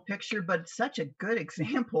horrible picture, but such a good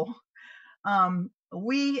example.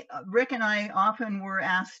 Rick and I often were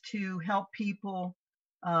asked to help people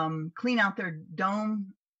clean out their dome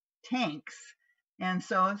tanks. And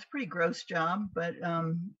so it's a pretty gross job, but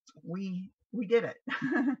we did it.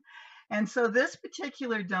 And so this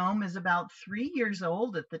particular dome is about 3 years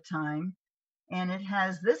old at the time, and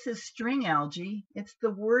this is string algae. It's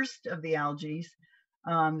the worst of the algae.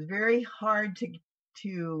 Very hard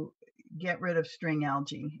to get rid of string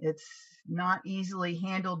algae. It's not easily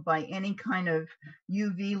handled by any kind of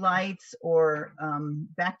UV lights or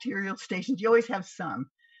bacterial stations. You always have some.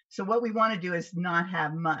 So what we want to do is not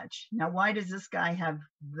have much. Now, why does this guy have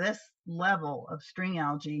this level of string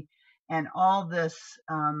algae and all this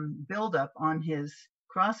buildup on his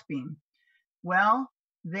crossbeam? Well,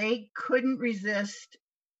 they couldn't resist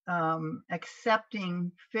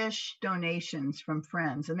accepting fish donations from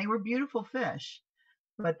friends, and they were beautiful fish,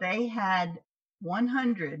 but they had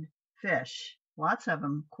 100 fish, lots of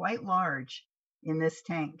them, quite large, in this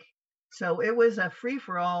tank. So it was a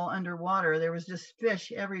free-for-all underwater. There was just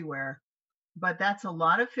fish everywhere, but that's a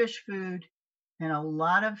lot of fish food and a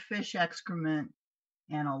lot of fish excrement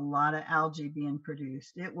and a lot of algae being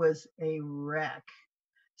produced. It was a wreck.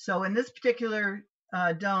 So in this particular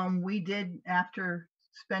dome, we did, after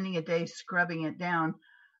spending a day scrubbing it down,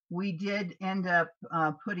 we did end up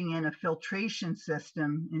putting in a filtration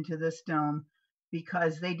system into this dome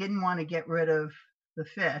because they didn't want to get rid of the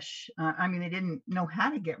fish. I mean, they didn't know how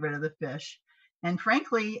to get rid of the fish. And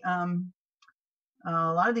frankly, a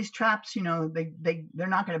lot of these traps, you know, they're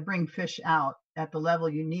not going to bring fish out at the level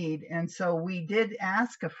you need. And so we did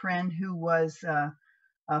ask a friend who was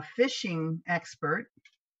a fishing expert.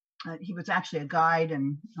 He was actually a guide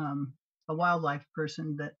and a wildlife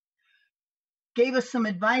person that gave us some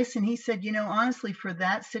advice. And he said, you know, honestly, for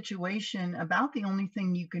that situation, about the only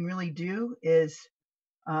thing you can really do is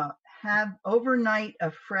have overnight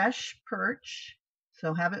a fresh perch.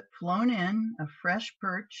 So have it flown in, a fresh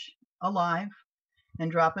perch, alive, and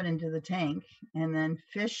drop it into the tank, and then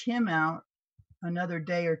fish him out another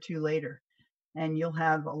day or two later, and you'll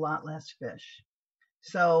have a lot less fish.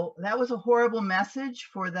 So that was a horrible message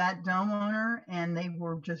for that dome owner, and they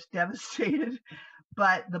were just devastated.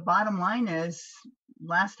 But the bottom line is,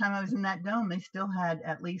 last time I was in that dome, they still had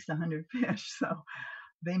at least 100 fish. So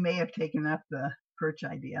they may have taken up the perch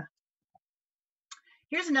idea.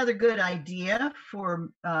 Here's another good idea for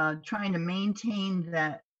trying to maintain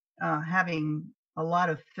that having a lot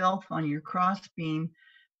of filth on your crossbeam.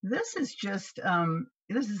 This is just,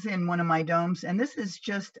 this is in one of my domes, and this is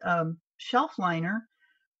just shelf liner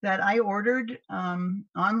that I ordered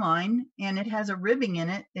online, and it has a ribbing in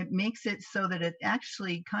it. It makes it so that it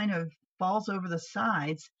actually kind of falls over the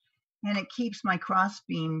sides, and it keeps my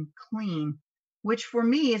crossbeam clean, which for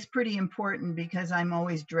me is pretty important because I'm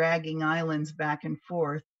always dragging islands back and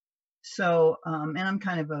forth. So, and I'm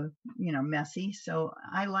kind of a, messy. So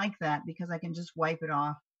I like that because I can just wipe it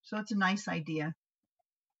off. So it's a nice idea.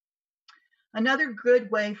 Another good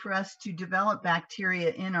way for us to develop bacteria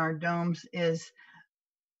in our domes is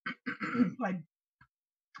by,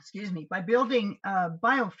 by building a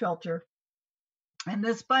biofilter. And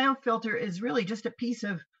this biofilter is really just a piece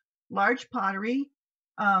of large pottery.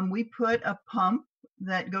 We put a pump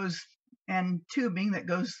that goes and tubing that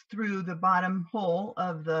goes through the bottom hole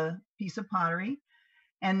of the piece of pottery.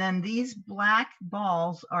 And then these black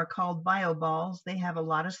balls are called bioballs. They have a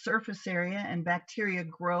lot of surface area and bacteria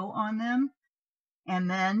grow on them. And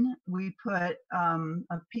then we put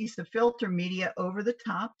a piece of filter media over the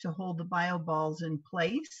top to hold the bioballs in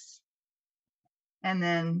place. And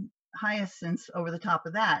then hyacinths over the top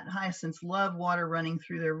of that. Hyacinths love water running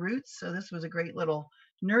through their roots. So this was a great little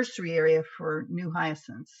nursery area for new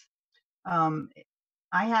hyacinths. I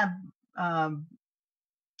have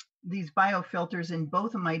these biofilters in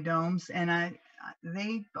both of my domes, and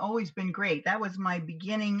they've always been great. That was my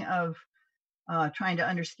beginning of trying to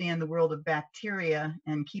understand the world of bacteria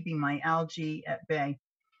and keeping my algae at bay.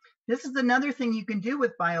 This is another thing you can do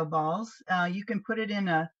with bioballs. You can put it in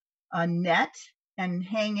a net and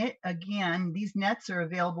hang it. Again, these nets are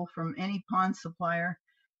available from any pond supplier,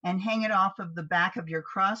 and hang it off of the back of your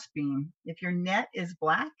crossbeam. If your net is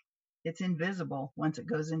black, it's invisible once it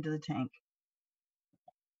goes into the tank.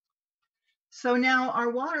 So now our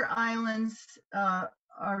water islands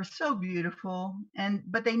are so beautiful,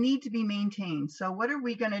 but they need to be maintained. So what are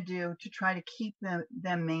we going to do to try to keep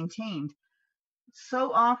them maintained?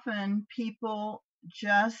 So often people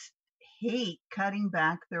just hate cutting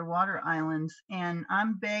back their water islands, and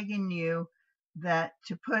I'm begging you that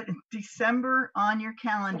to put December on your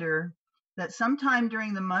calendar, that sometime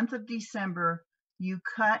during the month of December, you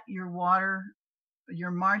cut your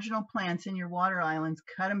marginal plants in your water islands,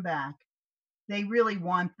 cut them back. They really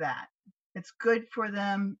want that. It's good for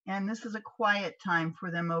them, and this is a quiet time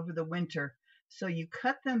for them over the winter. So you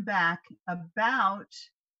cut them back about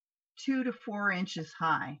 2 to 4 inches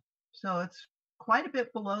high. So it's quite a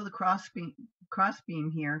bit below the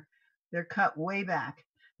crossbeam here. They're cut way back.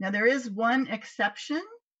 Now there is one exception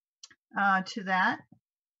to that,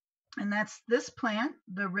 and that's this plant,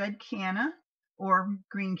 the red canna or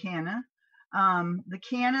green canna. The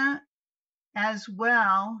canna, as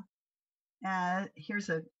well as,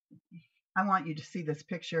 I want you to see this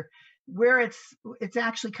picture where it's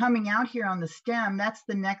actually coming out here on the stem. That's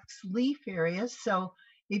the next leaf area. So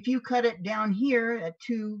if you cut it down here at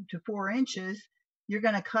 2 to 4 inches, you're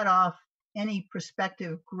going to cut off any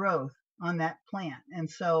prospective growth on that plant. And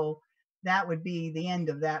so that would be the end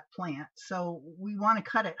of that plant. So we want to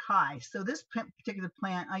cut it high. So this particular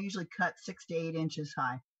plant, I usually cut 6 to 8 inches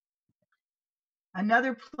high.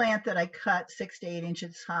 Another plant that I cut 6 to 8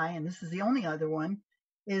 inches high, and this is the only other one,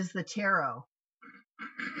 is the taro.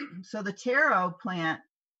 So the taro plant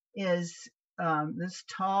is this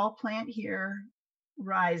tall plant here,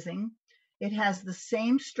 rising. It has the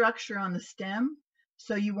same structure on the stem,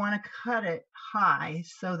 so you want to cut it high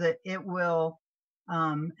so that it will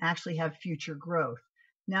actually have future growth.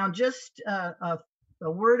 Now, just a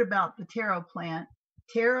word about the taro plant.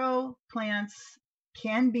 Taro plants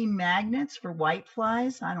can be magnets for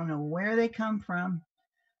whiteflies. I don't know where they come from,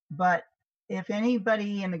 but if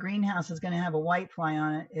anybody in the greenhouse is going to have a whitefly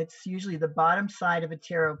on it, it's usually the bottom side of a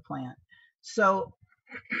taro plant. So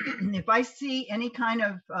if I see any kind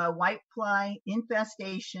of whitefly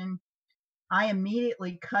infestation, I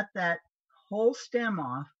immediately cut that whole stem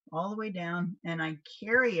off all the way down, and I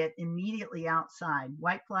carry it immediately outside.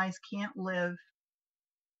 Whiteflies can't live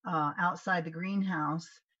outside the greenhouse,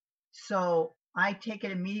 so I take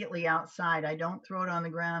it immediately outside. I don't throw it on the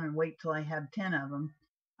ground and wait till I have 10 of them.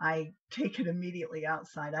 I take it immediately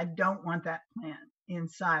outside. I don't want that plant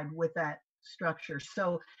inside with that structure.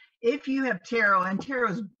 So if you have taro, and taro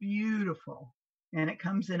is beautiful, and it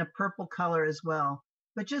comes in a purple color as well,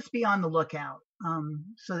 but just be on the lookout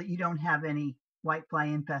so that you don't have any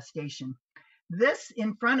whitefly infestation. This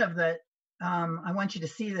in front of the, I want you to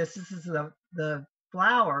see this. This is the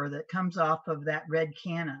flower that comes off of that red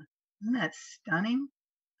canna. Isn't that stunning?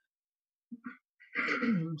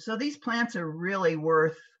 So these plants are really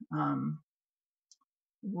worth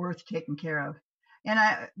taking care of. And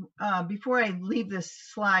before I leave this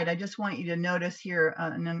slide, I just want you to notice here,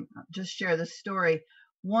 and then just share this story.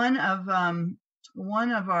 One of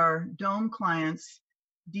our dome clients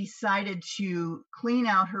decided to clean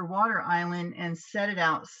out her water island and set it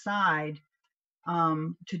outside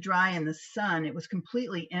to dry in the sun. It was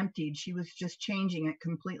completely emptied. She was just changing it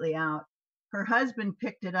completely out. Her husband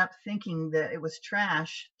picked it up thinking that it was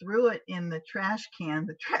trash, threw it in the trash can.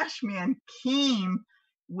 The trash man came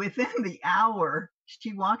within the hour.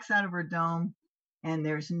 She walks out of her dome and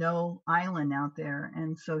there's no island out there.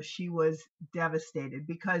 And so she was devastated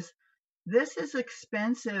because this is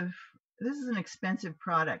expensive. This is an expensive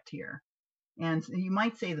product here. And you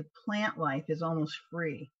might say the plant life is almost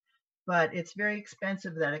free, but it's very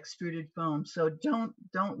expensive, that extruded foam. So don't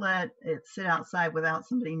let it sit outside without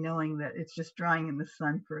somebody knowing that it's just drying in the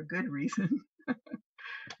sun for a good reason.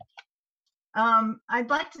 I'd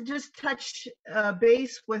like to just touch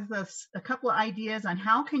base with a couple of ideas on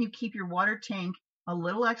how can you keep your water tank a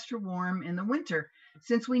little extra warm in the winter.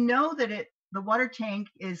 Since we know that the water tank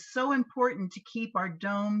is so important to keep our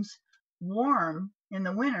domes warm in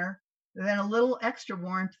the winter, then a little extra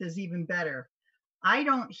warmth is even better. I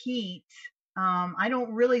don't heat. I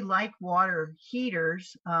don't really like water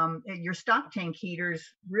heaters. Your stock tank heaters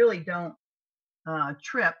really don't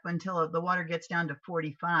trip until the water gets down to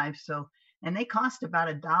 45. So, and they cost about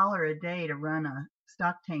 $1 a day to run a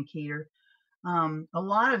stock tank heater. A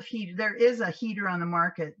lot of there is a heater on the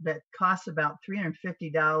market that costs about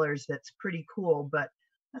 $350. That's pretty cool, but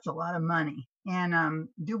that's a lot of money. And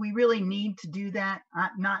do we really need to do that?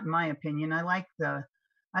 Not in my opinion. I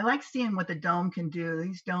like seeing what the dome can do.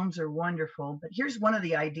 These domes are wonderful. But here's one of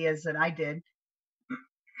the ideas that I did.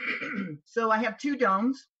 So I have 2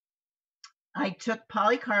 domes. I took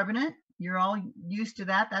polycarbonate. You're all used to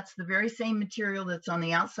that. That's the very same material that's on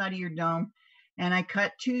the outside of your dome. And I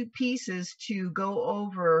cut 2 pieces to go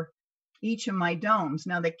over each of my domes.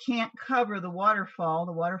 Now they can't cover the waterfall.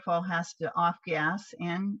 The waterfall has to off gas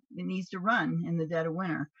and it needs to run in the dead of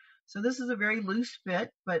winter. So this is a very loose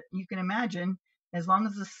fit, but you can imagine, as long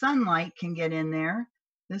as the sunlight can get in there,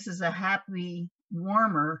 this is a happy,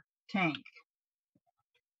 warmer tank.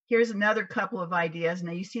 Here's another couple of ideas.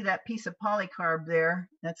 Now you see that piece of polycarb there.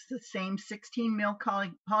 That's the same 16 mil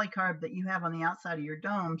polycarb that you have on the outside of your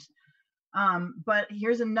domes. But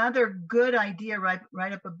here's another good idea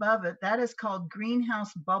right up above it. That is called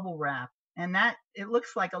greenhouse bubble wrap. And that, it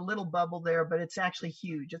looks like a little bubble there, but it's actually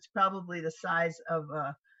huge. It's probably the size of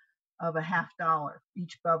a $50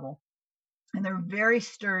 each bubble. And they're very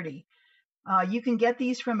sturdy. You can get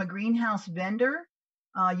these from a greenhouse vendor.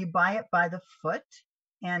 You buy it by the foot,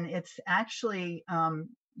 and it's actually,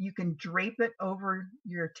 you can drape it over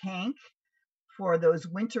your tank for those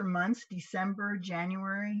winter months, December,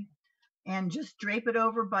 January, and just drape it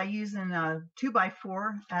over by using a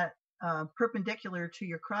 2x4 at perpendicular to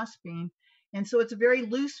your crossbeam. And so it's a very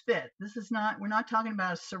loose fit. This is not, we're not talking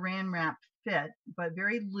about a saran wrap fit, but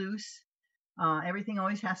very loose. Everything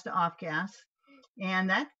always has to off gas,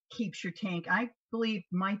 and that keeps your tank. I believe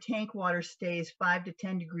my tank water stays 5 to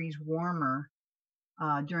 10 degrees warmer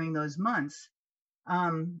during those months.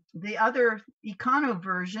 The other econo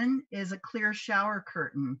version is a clear shower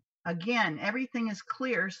curtain. Again, everything is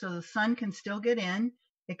clear so the sun can still get in.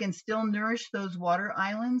 It can still nourish those water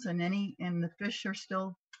islands, and the fish are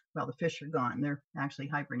still, well, the fish are gone. They're actually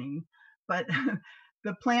hibernating, but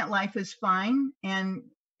the plant life is fine, and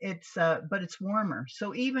but it's warmer.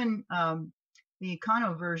 So even the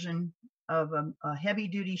econo version of a heavy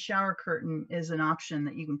duty shower curtain is an option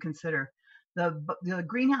that you can consider. The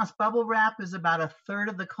greenhouse bubble wrap is about 1/3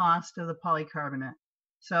 of the cost of the polycarbonate.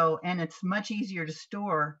 So, and it's much easier to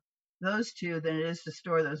store those 2 than it is to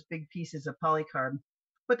store those big pieces of polycarb,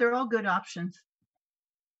 but they're all good options.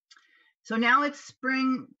 So now it's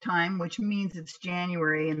springtime, which means it's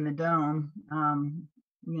January in the dome.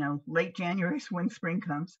 You know, late January is when spring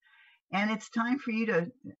comes. And it's time for you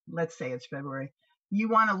to, let's say it's February, you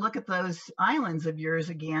want to look at those islands of yours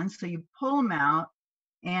again. So you pull them out,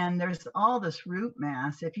 and there's all this root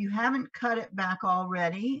mass. If you haven't cut it back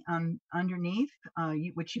already underneath,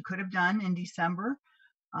 which you could have done in December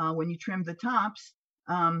when you trimmed the tops,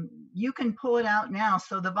 you can pull it out now.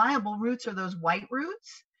 So the viable roots are those white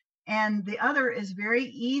roots. And the other is very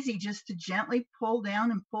easy, just to gently pull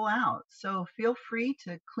down and pull out. So feel free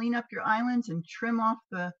to clean up your islands and trim off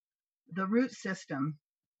the root system.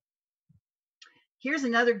 Here's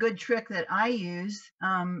another good trick that I use.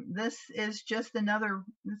 This is just another,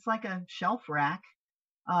 it's like a shelf rack.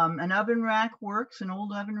 An oven rack works, an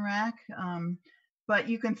old oven rack, but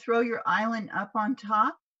you can throw your island up on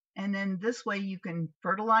top, and then this way you can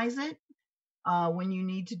fertilize it when you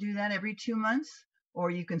need to do that every 2 months. Or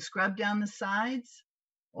you can scrub down the sides,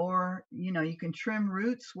 or you can trim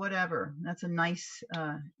roots, whatever. That's a nice,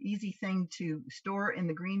 easy thing to store in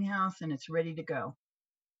the greenhouse, and it's ready to go.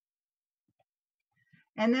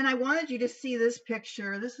 And then I wanted you to see this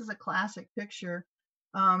picture. This is a classic picture.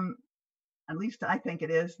 Um, at least I think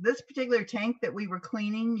it is. This particular tank that we were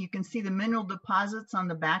cleaning, you can see the mineral deposits on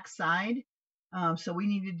the back side. So we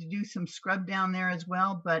needed to do some scrub down there as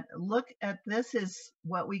well. But look at this is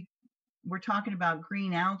what we're talking about,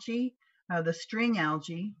 green algae, the string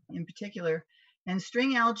algae in particular. And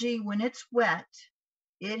string algae, when it's wet,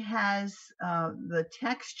 it has the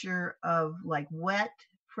texture of like wet,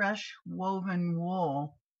 fresh woven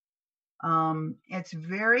wool. It's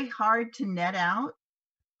very hard to net out.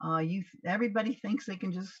 Everybody thinks they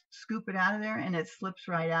can just scoop it out of there, and it slips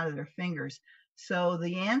right out of their fingers. So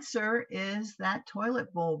the answer is that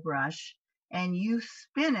toilet bowl brush, and you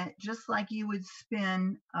spin it just like you would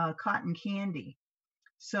spin cotton candy.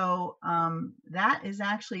 So that is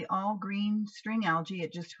actually all green string algae.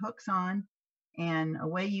 It just hooks on, and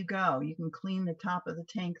away you go. You can clean the top of the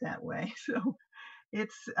tank that way. So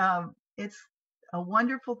it's a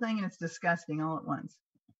wonderful thing, and it's disgusting all at once.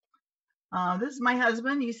 This is my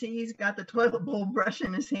husband. You see, he's got the toilet bowl brush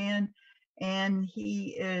in his hand, and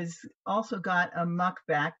he is also got a muck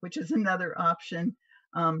vac, which is another option.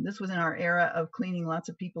 This was in our era of cleaning lots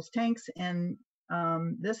of people's tanks, and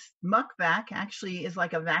this muck vac actually is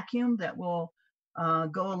like a vacuum that will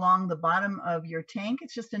go along the bottom of your tank.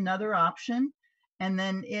 It's just another option. And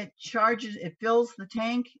then it fills the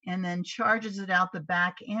tank and then charges it out the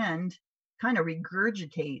back end, kind of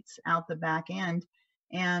regurgitates out the back end.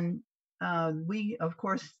 And we, of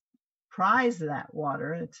course, prize that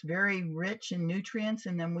water. It's very rich in nutrients,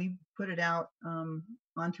 and then we put it out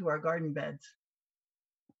onto our garden beds.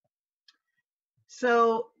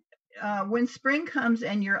 So when spring comes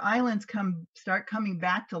and your islands start coming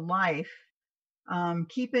back to life,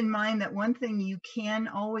 keep in mind that one thing you can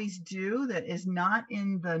always do that is not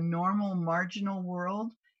in the normal marginal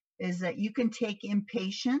world is that you can take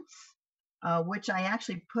impatiens, which I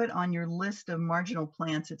actually put on your list of marginal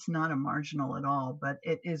plants. It's not a marginal at all, but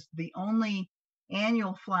it is the only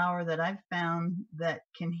annual flower that I've found that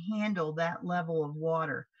can handle that level of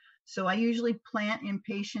water. So I usually plant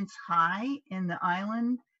impatiens high in the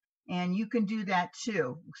island, and you can do that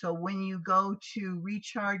too. So when you go to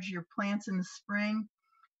recharge your plants in the spring,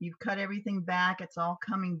 you've cut everything back, it's all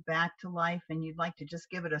coming back to life, and you'd like to just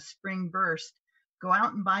give it a spring burst. Go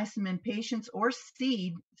out and buy some impatiens or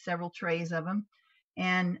seed, several trays of them,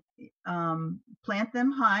 and plant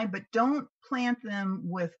them high, but don't plant them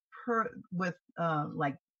with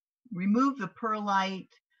like remove the perlite,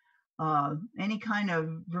 any kind of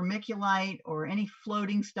vermiculite or any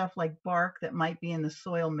floating stuff like bark that might be in the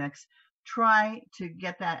soil mix. Try to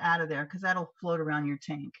get that out of there because that'll float around your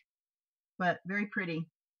tank. But very pretty.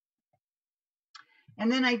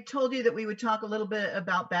 And then I told you that we would talk a little bit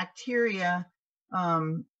about bacteria,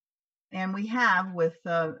 and we have with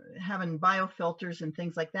having biofilters and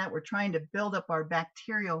things like that. We're trying to build up our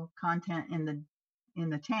bacterial content in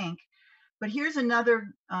the tank. But here's another,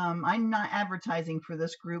 I'm not advertising for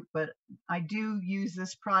this group, but I do use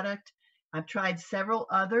this product. I've tried several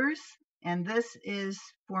others, and this is,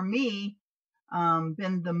 for me,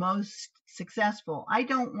 been the most successful. I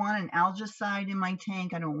don't want an algicide in my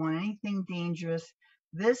tank. I don't want anything dangerous.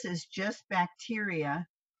 This is just bacteria,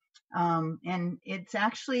 and it's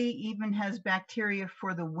actually even has bacteria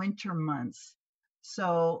for the winter months.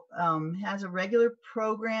 So it has a regular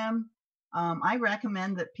program. I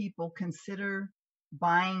recommend that people consider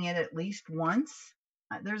buying it at least once.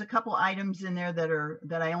 There's a couple items in there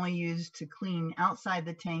that I only use to clean outside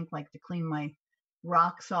the tank, like to clean my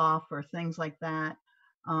rocks off or things like that,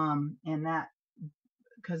 and that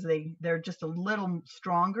because they're just a little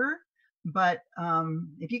stronger. But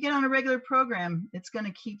if you get on a regular program, it's going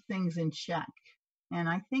to keep things in check, and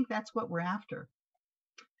I think that's what we're after.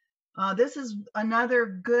 This is another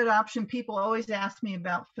good option. People always ask me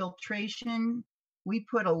about filtration. We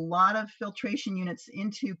put a lot of filtration units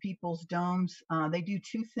into people's domes. They do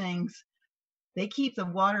two things. They keep the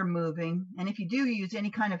water moving, and if you do use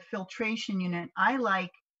any kind of filtration unit, I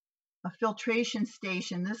like a filtration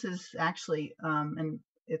station. This is actually, and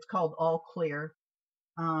it's called All Clear.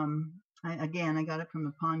 Again, I got it from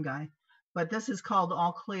the pond guy, but this is called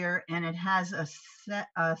All Clear, and it has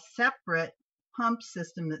a separate pump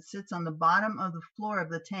system that sits on the bottom of the floor of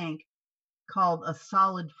the tank called a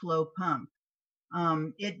solid flow pump.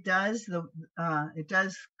 It does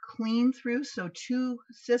clean through, so two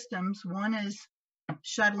systems. One is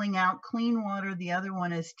shuttling out clean water, the other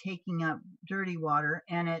one is taking up dirty water,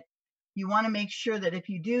 and you want to make sure that if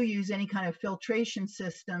you do use any kind of filtration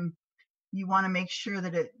system, you want to make sure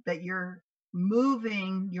that you're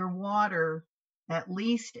moving your water at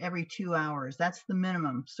least every 2 hours. That's the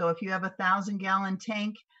minimum. So if you have a 1,000-gallon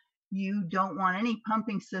tank, you don't want any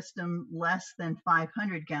pumping system less than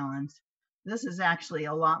 500 gallons. This is actually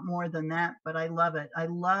a lot more than that, but I love it. I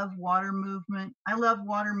love water movement. I love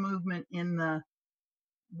water movement in the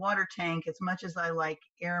water tank as much as I like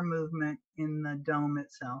air movement in the dome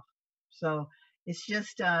itself. So it's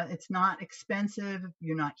just, it's not expensive.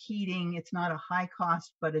 You're not heating. It's not a high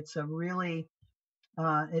cost, but it's a really,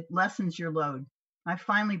 it lessens your load. I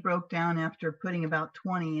finally broke down after putting about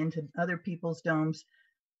 20 into other people's domes.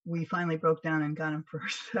 We finally broke down and got them for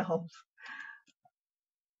ourselves.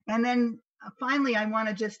 And then finally, I want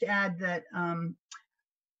to just add that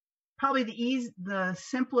probably the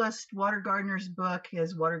simplest water gardener's book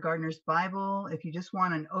is Water Gardener's Bible. If you just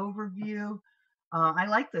want an overview, I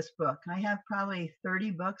like this book. I have probably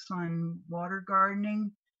 30 books on water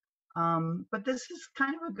gardening, but this is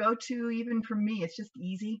kind of a go-to even for me. It's just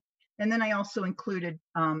easy. And then I also included,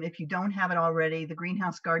 if you don't have it already, The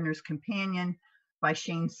Greenhouse Gardener's Companion by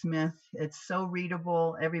Shane Smith. It's so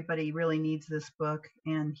readable. Everybody really needs this book,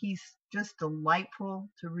 and he's just delightful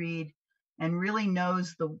to read and really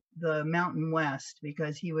knows the Mountain West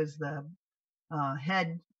because he was the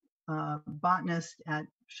head botanist at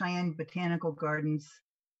Cheyenne Botanical Gardens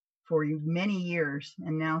for many years,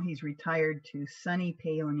 and now he's retired to sunny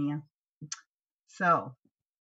Paonia. So